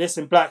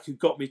 Nissim Black, who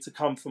got me to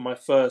come for my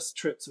first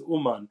trip to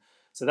Uman.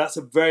 So that's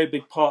a very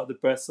big part of the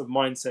Breslov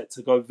mindset,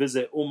 to go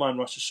visit Uman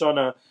Rosh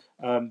Hashanah.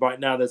 Right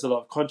now, there's a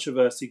lot of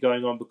controversy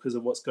going on because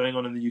of what's going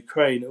on in the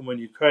Ukraine,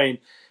 Ukraine.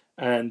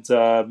 And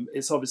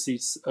it's obviously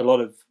a lot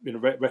of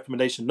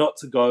recommendation not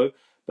to go,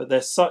 but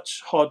they're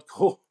such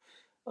hardcore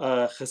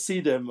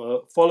Hasidim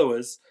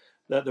followers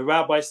that the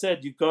rabbi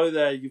said, you go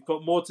there, you've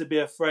got more to be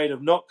afraid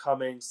of not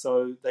coming,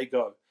 so they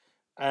go.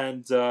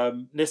 And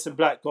Nissim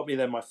Black got me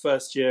there my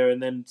first year,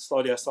 and then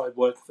slowly I started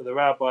working for the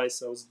rabbi,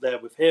 so I was there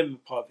with him,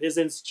 part of his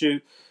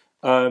institute.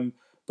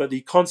 But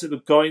the concept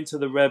of going to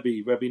the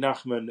Rebbe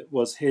Nachman,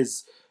 was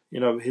his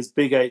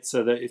big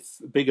answer, that if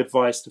big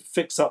advice to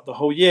fix up the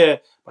whole year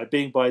by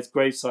being by his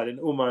graveside in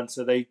Uman.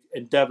 So they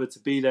endeavor to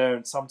be there,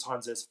 and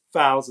sometimes there's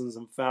thousands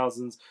and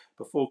thousands.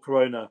 Before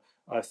Corona,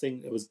 I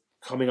think it was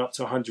coming up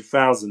to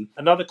 100,000.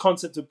 Another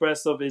concept of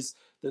Breslov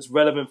that's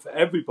relevant for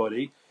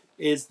everybody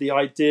is the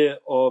idea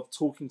of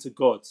talking to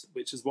God,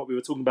 which is what we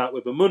were talking about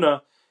with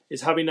Amunah,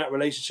 is having that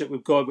relationship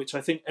with God, which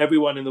I think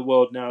everyone in the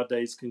world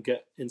nowadays can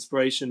get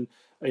inspiration.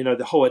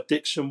 The whole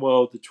addiction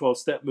world, the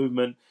 12-step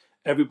movement,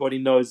 everybody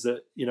knows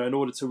that, in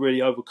order to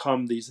really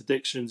overcome these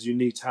addictions, you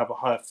need to have a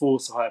higher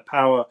force, a higher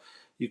power.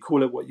 You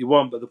call it what you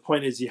want, but the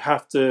point is you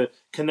have to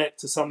connect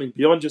to something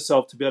beyond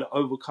yourself to be able to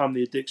overcome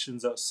the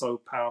addictions that are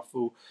so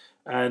powerful.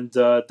 And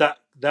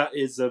that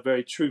is a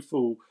very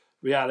truthful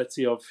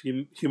reality of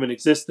human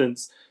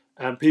existence.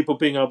 And people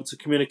being able to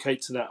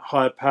communicate to that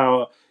higher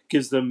power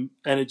gives them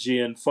energy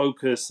and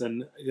focus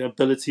and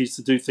abilities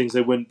to do things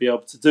they wouldn't be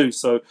able to do.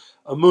 So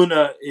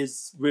Amunah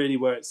is really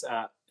where it's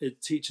at.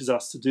 It teaches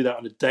us to do that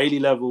on a daily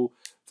level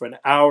for an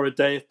hour a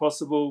day if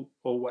possible,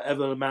 or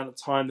whatever amount of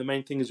time. The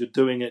main thing is you're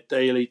doing it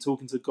daily,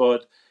 talking to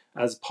God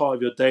as part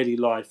of your daily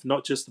life,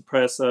 not just the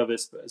prayer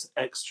service, but as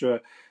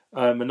extra.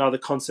 Another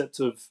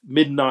concept of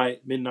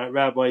midnight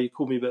rabbi, you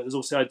call me, but there's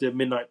also the idea of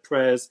midnight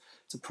prayers,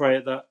 to pray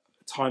at that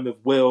time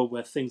of will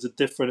where things are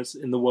different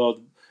in the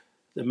world.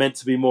 They're meant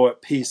to be more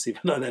at peace,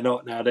 even though they're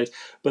not nowadays.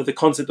 But the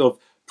concept of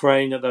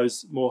praying at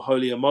those more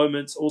holier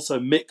moments. Also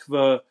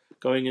mikveh,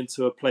 going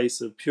into a place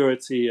of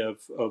purity,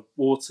 of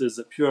waters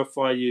that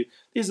purify you.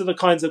 These are the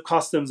kinds of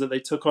customs that they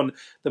took on.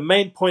 The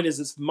main point is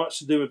it's much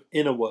to do with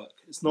inner work.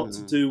 It's not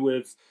to do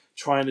with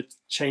trying to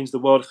change the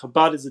world.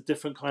 Chabad is a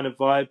different kind of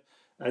vibe.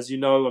 As you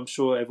know, I'm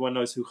sure everyone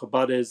knows who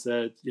Chabad is.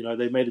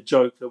 They made a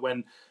joke that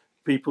when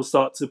people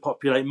start to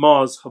populate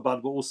Mars,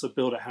 Chabad will also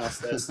build a house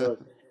there. So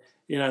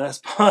that's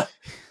part.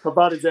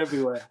 Chabad is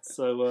everywhere,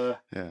 so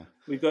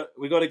we got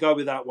to go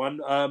with that one.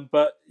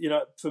 But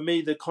for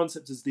me, the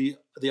concept is the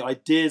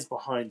ideas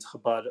behind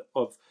Chabad,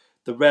 of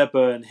the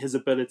Rebbe and his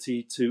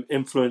ability to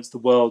influence the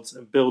world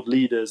and build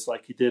leaders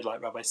like he did,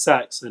 like Rabbi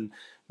Sachs, and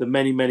the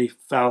many, many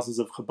thousands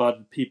of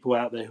Chabad people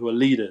out there who are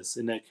leaders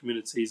in their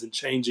communities and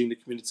changing the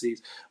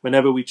communities.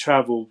 Whenever we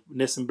travel,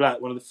 Nissim Black,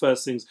 one of the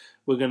first things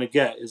we're going to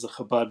get is a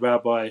Chabad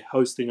rabbi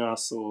hosting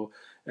us,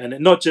 and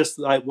not just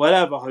like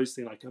whatever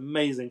hosting, like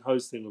amazing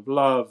hosting of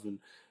love and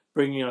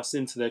bringing us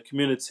into their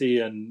community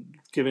and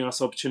giving us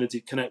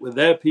opportunity to connect with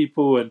their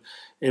people. And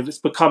if it's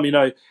become,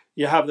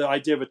 you have the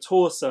idea of a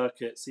tour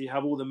circuit, so you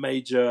have all the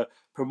major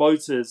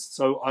promoters.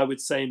 So I would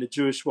say in the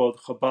Jewish world,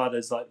 Chabad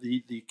is like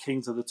the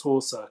kings of the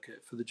tour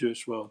circuit for the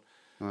Jewish world.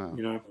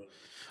 Wow.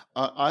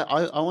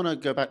 I want to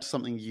go back to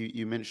something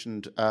you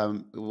mentioned.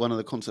 One of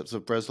the concepts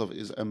of Breslov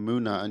is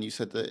Emunah, and you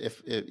said that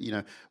if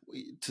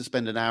to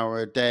spend an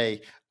hour a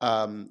day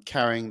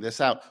carrying this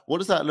out. What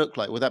does that look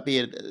like? Would that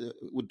be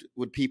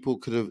would people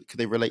could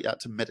they relate that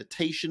to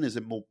meditation? Is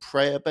it more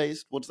prayer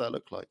based? What does that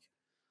look like?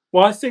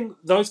 Well, I think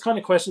those kind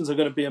of questions are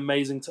going to be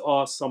amazing to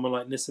ask someone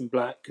like Nissim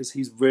Black, because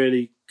he's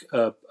really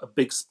a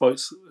big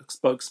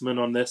spokesman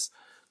on this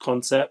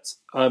concept.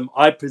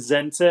 I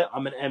present it.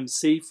 I'm an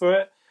MC for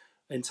it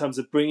in terms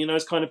of bringing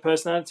those kind of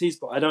personalities,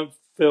 but I don't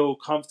feel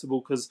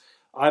comfortable because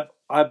I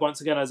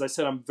once again, as I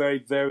said, I'm very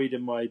varied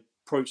in my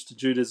approach to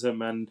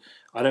Judaism, and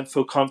I don't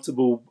feel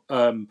comfortable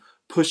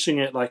pushing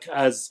it like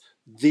as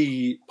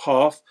the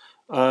path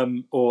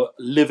or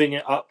living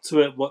it up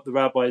to it, what the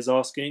rabbi is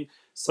asking.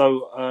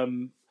 So,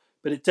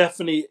 but it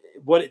definitely,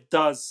 what it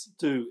does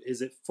do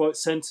is it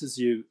centers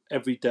you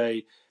every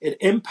day. It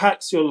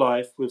impacts your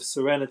life with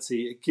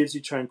serenity. It gives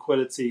you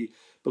tranquility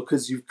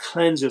because you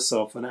cleanse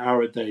yourself an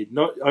hour a day.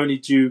 Not only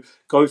do you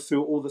go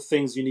through all the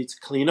things you need to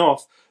clean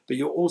off, but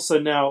you also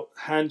now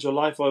hand your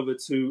life over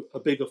to a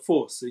bigger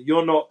force. So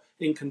you're not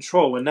in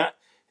control. And that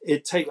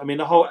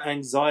the whole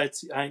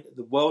anxiety,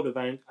 the world of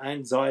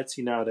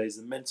anxiety nowadays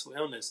and mental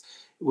illness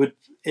would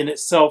in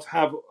itself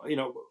have,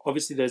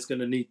 obviously there's going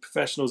to need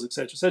professionals,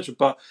 etc.,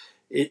 but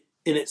it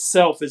in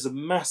itself is a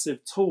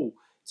massive tool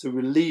to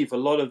relieve a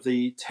lot of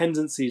the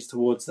tendencies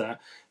towards that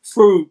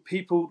through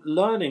people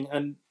learning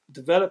and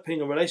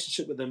developing a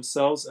relationship with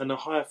themselves and a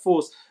higher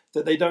force,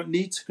 that they don't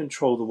need to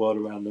control the world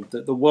around them,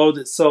 that the world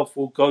itself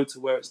will go to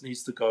where it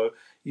needs to go.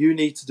 You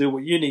need to do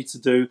what you need to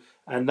do,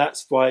 and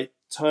that's by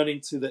turning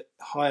to the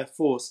higher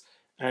force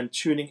and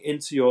tuning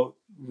into your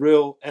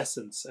real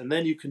essence. And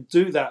then you can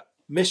do that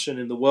mission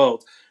in the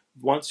world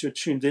once you're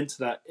tuned into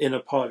that inner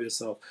part of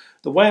yourself.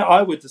 The way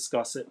I would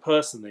discuss it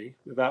personally,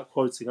 without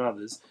quoting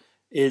others,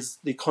 is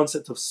the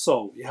concept of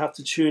soul. You have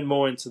to tune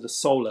more into the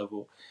soul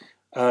level.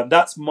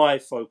 That's my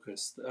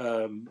focus.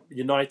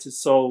 United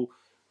soul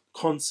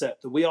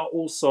concept, that we are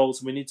all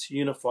souls. We need to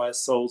unify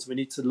as souls. We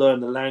need to learn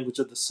the language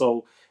of the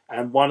soul.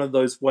 And one of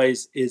those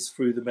ways is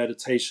through the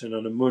meditation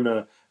on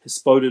Amunah,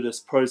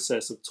 Hispodidus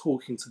process of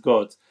talking to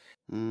God.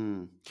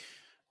 Mm.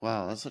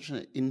 Wow, that's such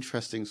an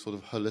interesting sort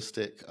of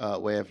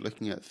holistic way of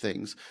looking at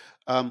things.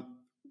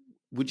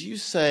 Would you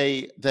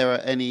say there are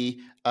any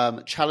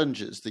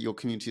challenges that your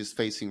community is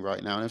facing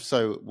right now? And if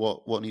so,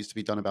 what needs to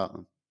be done about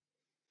them?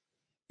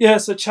 Yeah,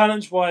 so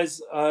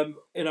challenge-wise,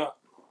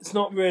 it's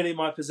not really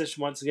my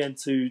position, once again,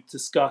 to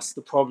discuss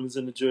the problems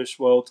in the Jewish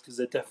world, because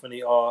there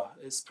definitely are.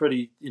 It's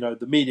pretty,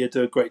 the media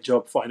do a great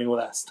job finding all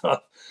that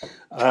stuff.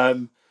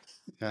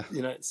 Yeah.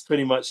 It's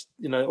pretty much,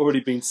 already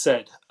been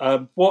said.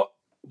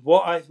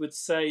 What I would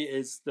say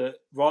is that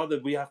rather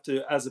we have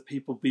to, as a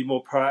people, be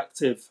more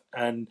proactive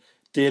and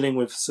dealing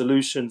with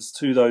solutions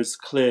to those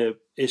clear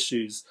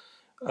issues.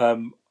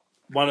 One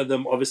of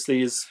them,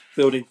 obviously, is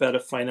building better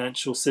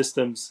financial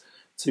systems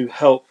to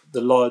help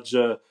the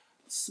larger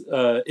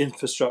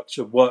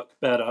infrastructure work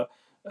better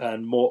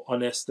and more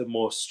honest and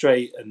more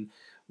straight. And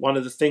one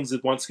of the things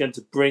is, once again,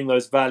 to bring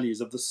those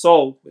values of the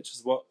soul, which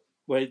is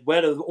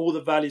where do all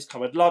the values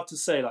come? I'd love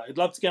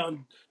to get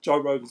on Joe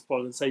Rogan's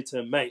pod and say to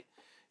him, mate,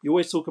 you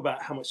always talk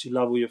about how much you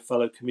love all your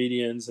fellow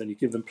comedians and you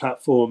give them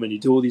platform and you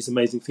do all these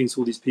amazing things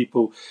for all these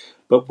people,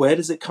 but where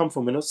does it come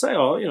from? And I'll say,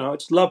 I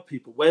just love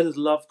people. Where does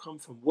love come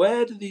from?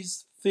 Where do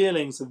these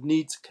feelings of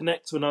need to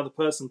connect to another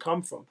person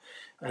come from?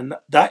 And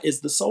that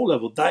is the soul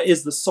level. That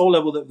is the soul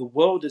level that the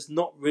world is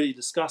not really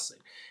discussing.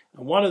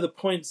 And one of the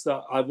points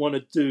that I want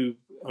to do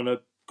on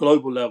a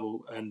global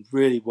level and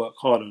really work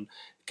hard on,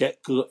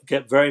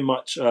 get very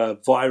much a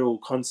viral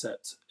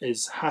concept,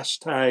 is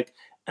hashtag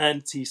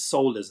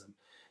anti-soulism.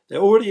 There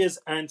already is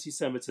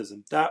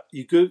anti-Semitism. That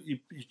you go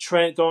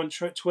on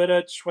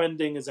Twitter,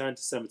 trending is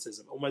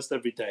anti-Semitism almost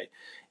every day.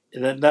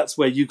 And then that's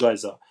where you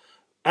guys are.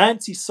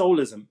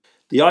 Anti-soulism,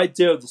 the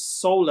idea of the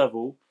soul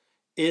level,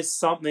 is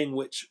something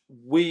which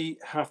we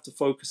have to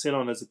focus in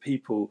on as a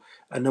people.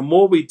 And the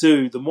more we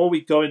do, the more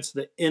we go into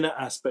the inner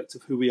aspect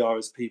of who we are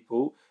as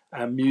people.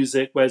 And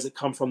music, where does it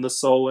come from? The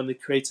soul and the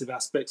creative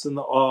aspects and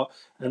the art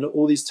and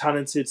all these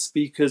talented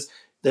speakers,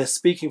 they're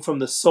speaking from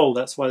the soul.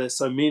 That's why they're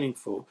so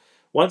meaningful.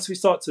 Once we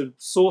start to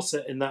source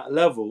it in that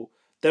level,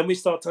 then we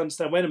start to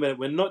understand, wait a minute,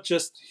 we're not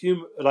just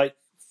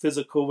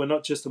physical, we're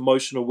not just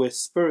emotional, we're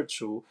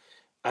spiritual.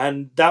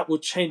 And that will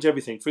change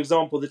everything. For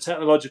example, the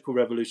technological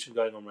revolution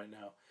going on right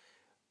now.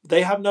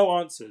 They have no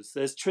answers.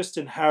 There's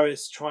Tristan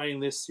Harris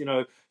trying this,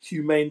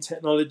 humane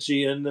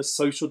technology and the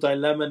social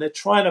dilemma. And they're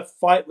trying to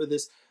fight with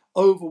this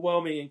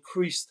overwhelming,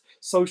 increased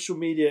social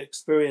media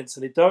experience,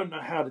 and they don't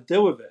know how to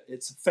deal with it.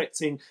 It's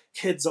affecting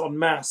kids en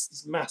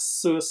mass, mass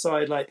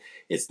suicide.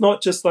 It's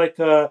not just like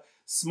a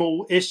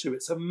small issue;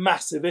 it's a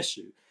massive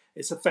issue.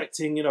 It's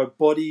affecting,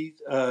 body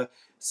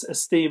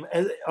esteem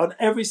on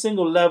every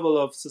single level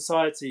of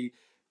society.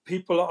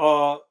 People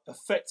are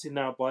affected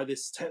now by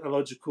this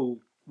technological.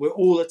 We're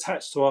all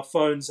attached to our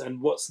phones,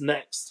 and what's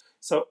next?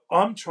 So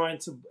I'm trying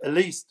to at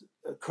least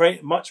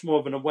create much more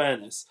of an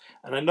awareness.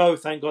 And I know,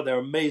 thank God, there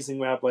are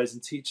amazing rabbis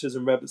and teachers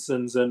and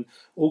rebbitzins and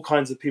all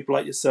kinds of people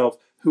like yourself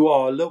who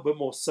are a little bit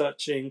more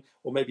searching,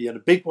 or maybe in a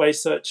big way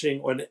searching,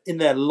 or in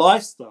their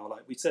lifestyle,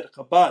 like we said,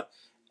 Chabad,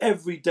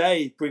 every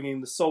day bringing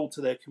the soul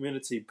to their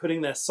community,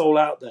 putting their soul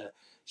out there,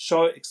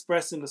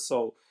 expressing the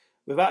soul,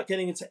 without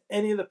getting into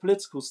any of the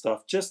political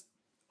stuff, just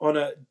on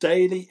a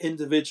daily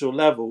individual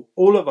level.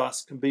 All of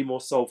us can be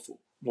more soulful.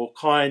 more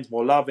kind,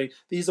 more loving.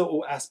 These are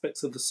all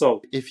aspects of the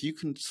soul. If you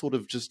can sort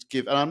of just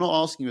give, and I'm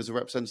not asking you as a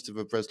representative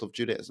of Breslov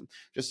Judaism,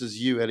 just as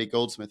you, Eli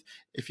Goldsmith,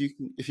 if you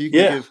can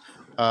give.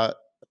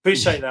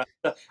 Appreciate that.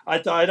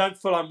 I don't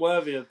feel I'm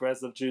worthy of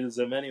Breslov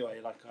Judaism anyway.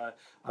 Like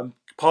I'm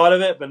part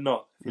of it, but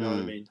not. If you know what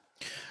I mean.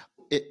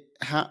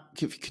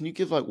 Can you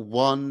give like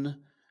one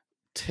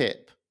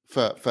tip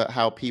for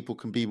how people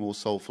can be more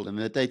soulful in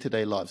their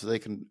day-to-day lives so they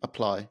can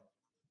apply?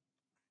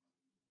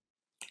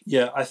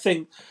 Yeah, I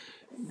think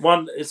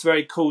one, it's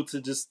very cool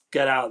to just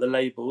get out the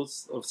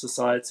labels of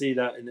society.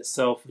 That in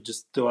itself would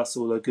just do us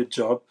all a good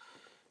job.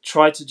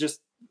 Try to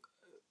just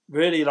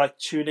really like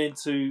tune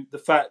into the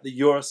fact that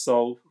you're a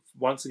soul.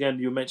 Once again,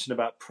 you mentioned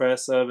about prayer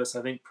service.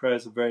 I think prayer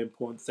is a very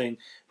important thing.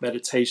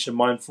 Meditation,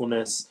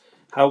 mindfulness,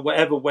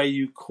 whatever way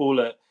you call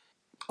it.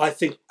 I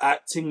think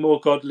acting more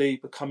godly,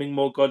 becoming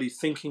more godly,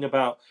 thinking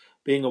about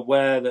being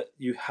aware that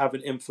you have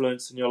an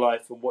influence in your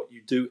life and what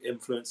you do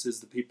influences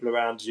the people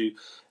around you,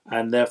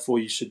 and therefore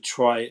you should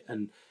try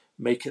and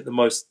make it the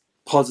most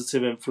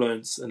positive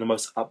influence and the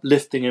most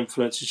uplifting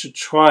influence. You should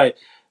try,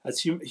 as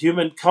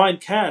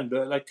humankind can,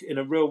 but like in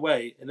a real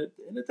way, in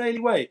a daily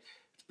way,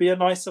 to be a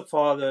nicer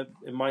father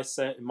in my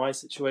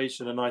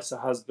situation, a nicer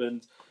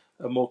husband,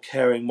 a more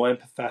caring, more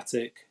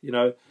empathetic. You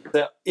know,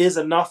 there is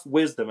enough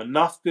wisdom,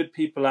 enough good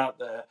people out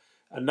there,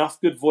 enough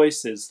good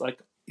voices. Like,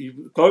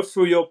 you go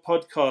through your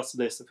podcast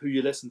list of who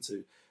you listen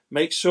to.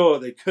 Make sure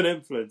they're good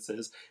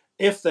influences.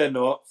 If they're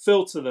not,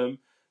 filter them.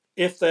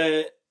 If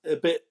they're a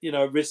bit,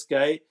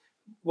 risque,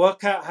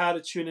 work out how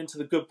to tune into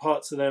the good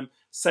parts of them.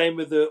 Same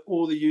with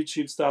all the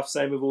YouTube stuff.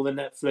 Same with all the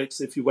Netflix.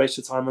 If you waste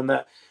your time on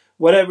that,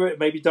 whatever it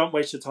may be, don't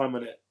waste your time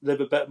on it.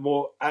 Live a better,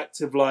 more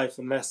active life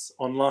and less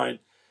online.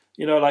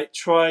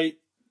 Try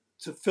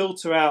to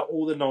filter out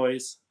all the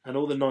noise and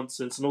all the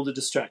nonsense and all the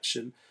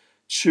distraction.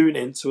 Tune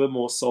into a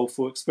more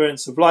soulful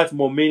experience of life, a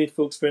more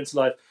meaningful experience of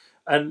life.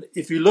 And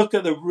if you look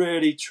at the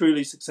really,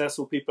 truly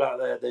successful people out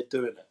there, they're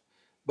doing it.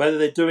 Whether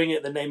they're doing it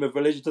in the name of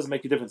religion doesn't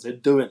make a difference. They're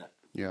doing it.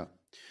 Yeah.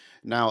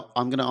 Now,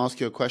 I'm going to ask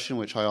you a question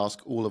which I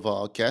ask all of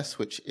our guests,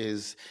 which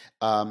is,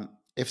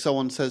 if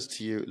someone says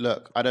to you,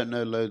 look, I don't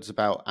know loads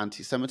about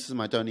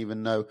anti-Semitism, I don't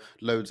even know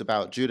loads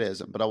about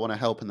Judaism, but I want to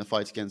help in the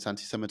fight against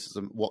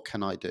anti-Semitism, what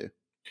can I do?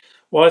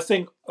 Well, I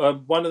think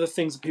one of the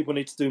things that people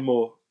need to do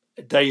more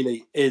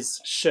daily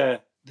is share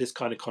this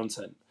kind of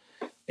content.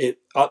 It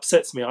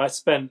upsets me. I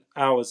spend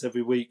hours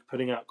every week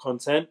putting out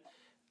content,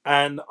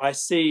 and I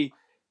see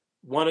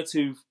one or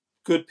two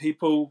good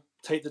people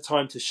take the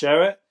time to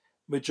share it.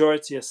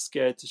 Majority are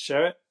scared to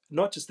share it.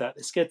 Not just that,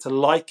 they're scared to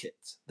like it.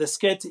 They're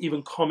scared to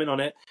even comment on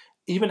it,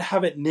 even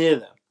have it near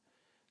them.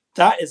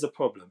 That is a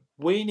problem.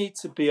 We need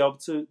to be able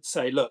to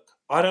say, look,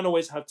 I don't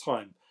always have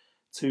time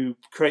to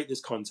create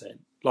this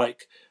content.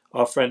 Like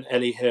our friend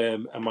Ellie here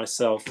and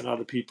myself and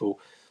other people,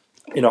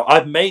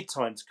 I've made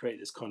time to create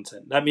this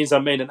content. That means I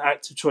made an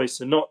active choice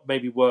to not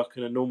maybe work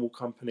in a normal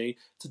company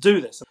to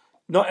do this.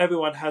 Not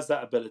everyone has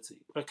that ability.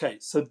 Okay,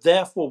 so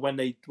therefore, what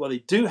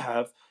they do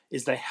have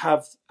is they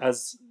have,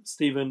 as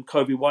Stephen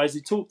Covey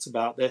wisely talks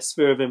about, their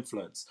sphere of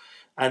influence.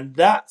 And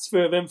that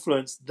sphere of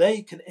influence,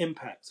 they can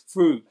impact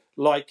through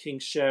liking,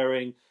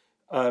 sharing,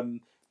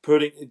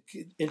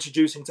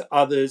 introducing to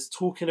others,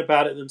 talking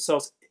about it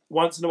themselves.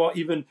 Once in a while,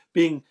 even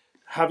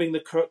having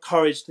the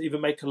courage to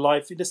even make a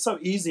live feed. It's so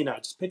easy now.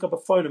 Just pick up a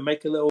phone and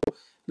make a little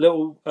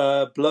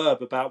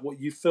blurb about what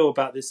you feel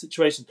about this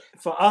situation.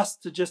 For us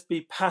to just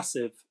be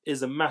passive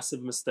is a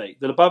massive mistake.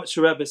 The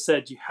Lubavitcher Rebbe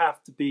said you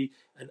have to be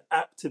an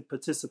active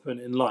participant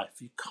in life.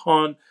 You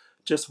can't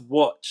just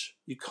watch.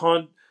 You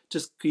can't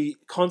just be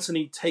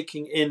constantly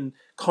taking in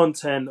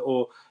content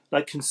or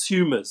like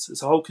consumers.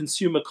 It's a whole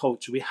consumer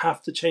culture. We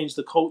have to change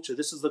the culture.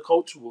 This is the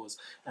culture wars,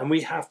 and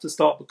we have to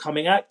start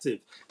becoming active.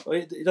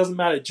 It doesn't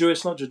matter,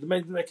 Jewish, not Jewish, it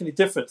doesn't make any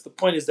difference. The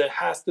point is there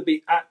has to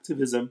be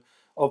activism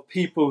of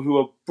people who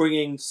are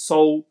bringing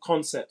soul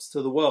concepts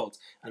to the world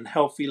and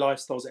healthy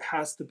lifestyles. It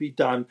has to be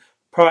done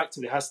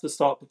proactively. It has to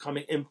start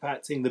becoming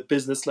impacting the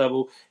business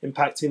level,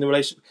 impacting the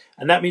relationship.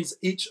 And that means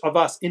each of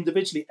us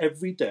individually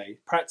every day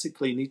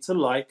practically need to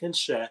like and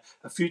share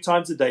a few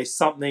times a day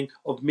something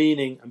of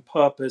meaning and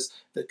purpose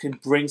that can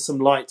bring some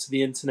light to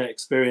the internet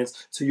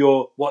experience, to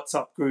your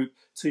WhatsApp group,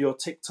 to your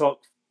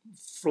TikTok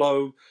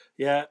flow.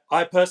 Yeah,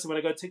 I personally,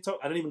 when I go to TikTok,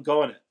 I don't even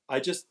go on it. I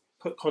just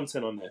put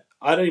content on there.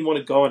 I don't even want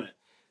to go on it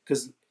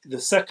because the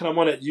second I'm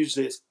on it,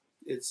 usually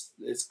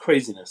it's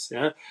craziness.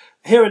 Yeah,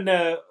 here and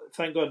there,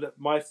 thank God that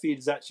my feed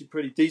is actually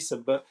pretty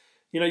decent, but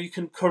you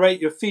can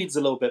curate your feeds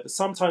a little bit, but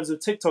sometimes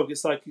with TikTok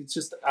it's like it's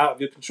just out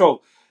of your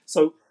control.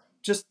 So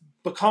just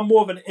become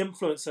more of an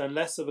influencer and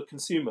less of a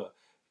consumer.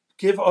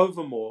 Give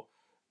over more.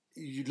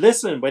 You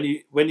listen when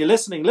you're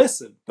listening,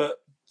 listen,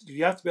 but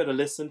you have to be able to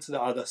listen to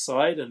the other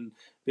side and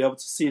be able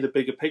to see the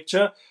bigger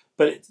picture.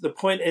 But the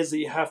point is that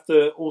you have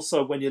to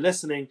also, when you're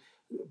listening,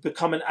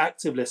 become an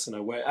active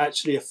listener where it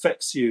actually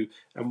affects you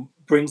and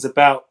brings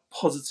about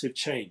positive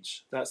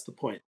change. That's the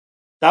point.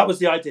 That was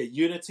the idea.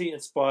 Unity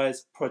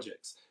inspires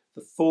projects.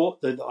 The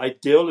thought, the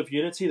ideal of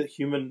unity, that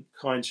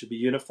humankind should be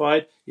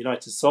unified,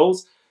 united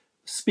souls.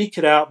 Speak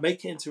it out,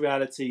 make it into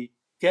reality,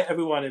 get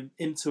everyone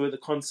into the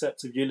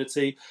concept of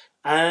unity,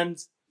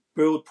 and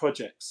build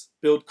projects,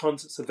 build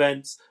concerts,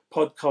 events,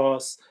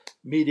 podcasts,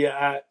 media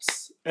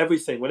apps,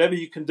 everything, whatever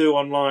you can do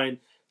online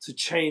to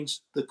change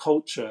the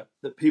culture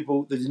that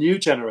people, the new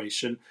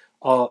generation,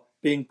 are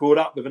being brought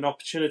up with an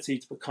opportunity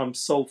to become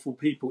soulful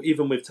people,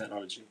 even with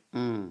technology.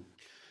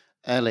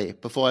 Eli,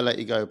 before I let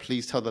you go,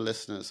 please tell the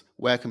listeners,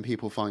 where can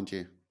people find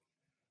you?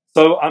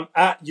 So I'm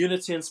at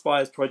Unity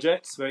Inspires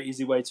Projects. Very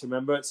easy way to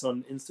remember. It's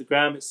on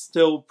Instagram. It's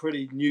still a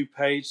pretty new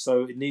page,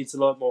 so it needs a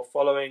lot more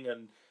following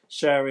and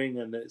sharing.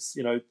 And it's,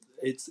 you know,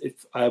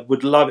 I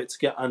would love it to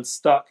get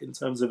unstuck in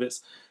terms of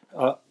its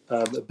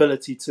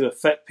ability to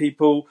affect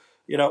people.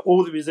 You know,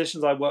 all the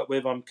musicians I work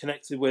with, I'm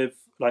connected with,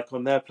 like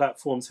on their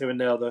platforms here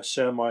and there. They'll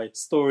share my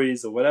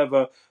stories or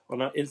whatever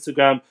on our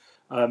Instagram.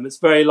 It's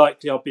very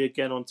likely I'll be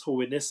again on tour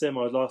with Nissim.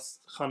 Our last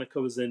Hanukkah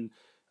was in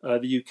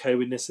the UK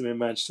with Nissim in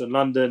Manchester and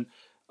London.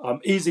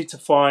 Easy to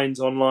find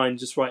online.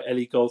 Just write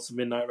Eli Goldsmith,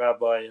 Midnight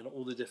Rabbi, and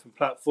all the different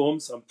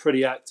platforms. I'm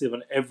pretty active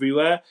on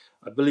everywhere.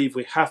 I believe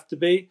we have to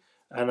be.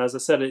 And as I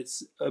said,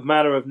 it's a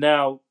matter of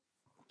now,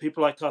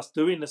 people like us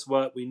doing this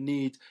work, we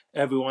need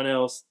everyone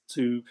else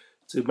to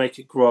make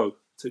it grow,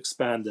 to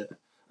expand it.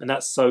 And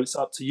so it's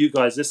up to you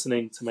guys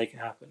listening to make it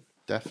happen.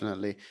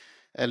 Definitely.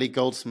 Eli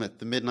Goldsmith,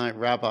 the Midnight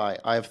Rabbi.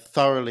 I have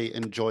thoroughly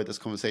enjoyed this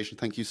conversation.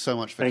 Thank you so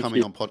much for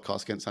coming on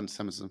Podcast Against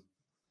Antisemitism.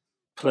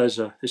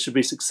 Pleasure. It should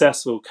be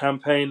successful.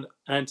 Campaign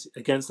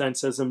against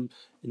antisemitism,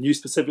 and you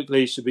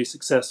specifically, should be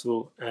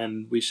successful,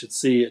 and we should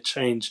see a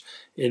change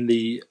in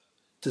the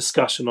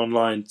discussion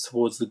online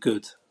towards the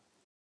good.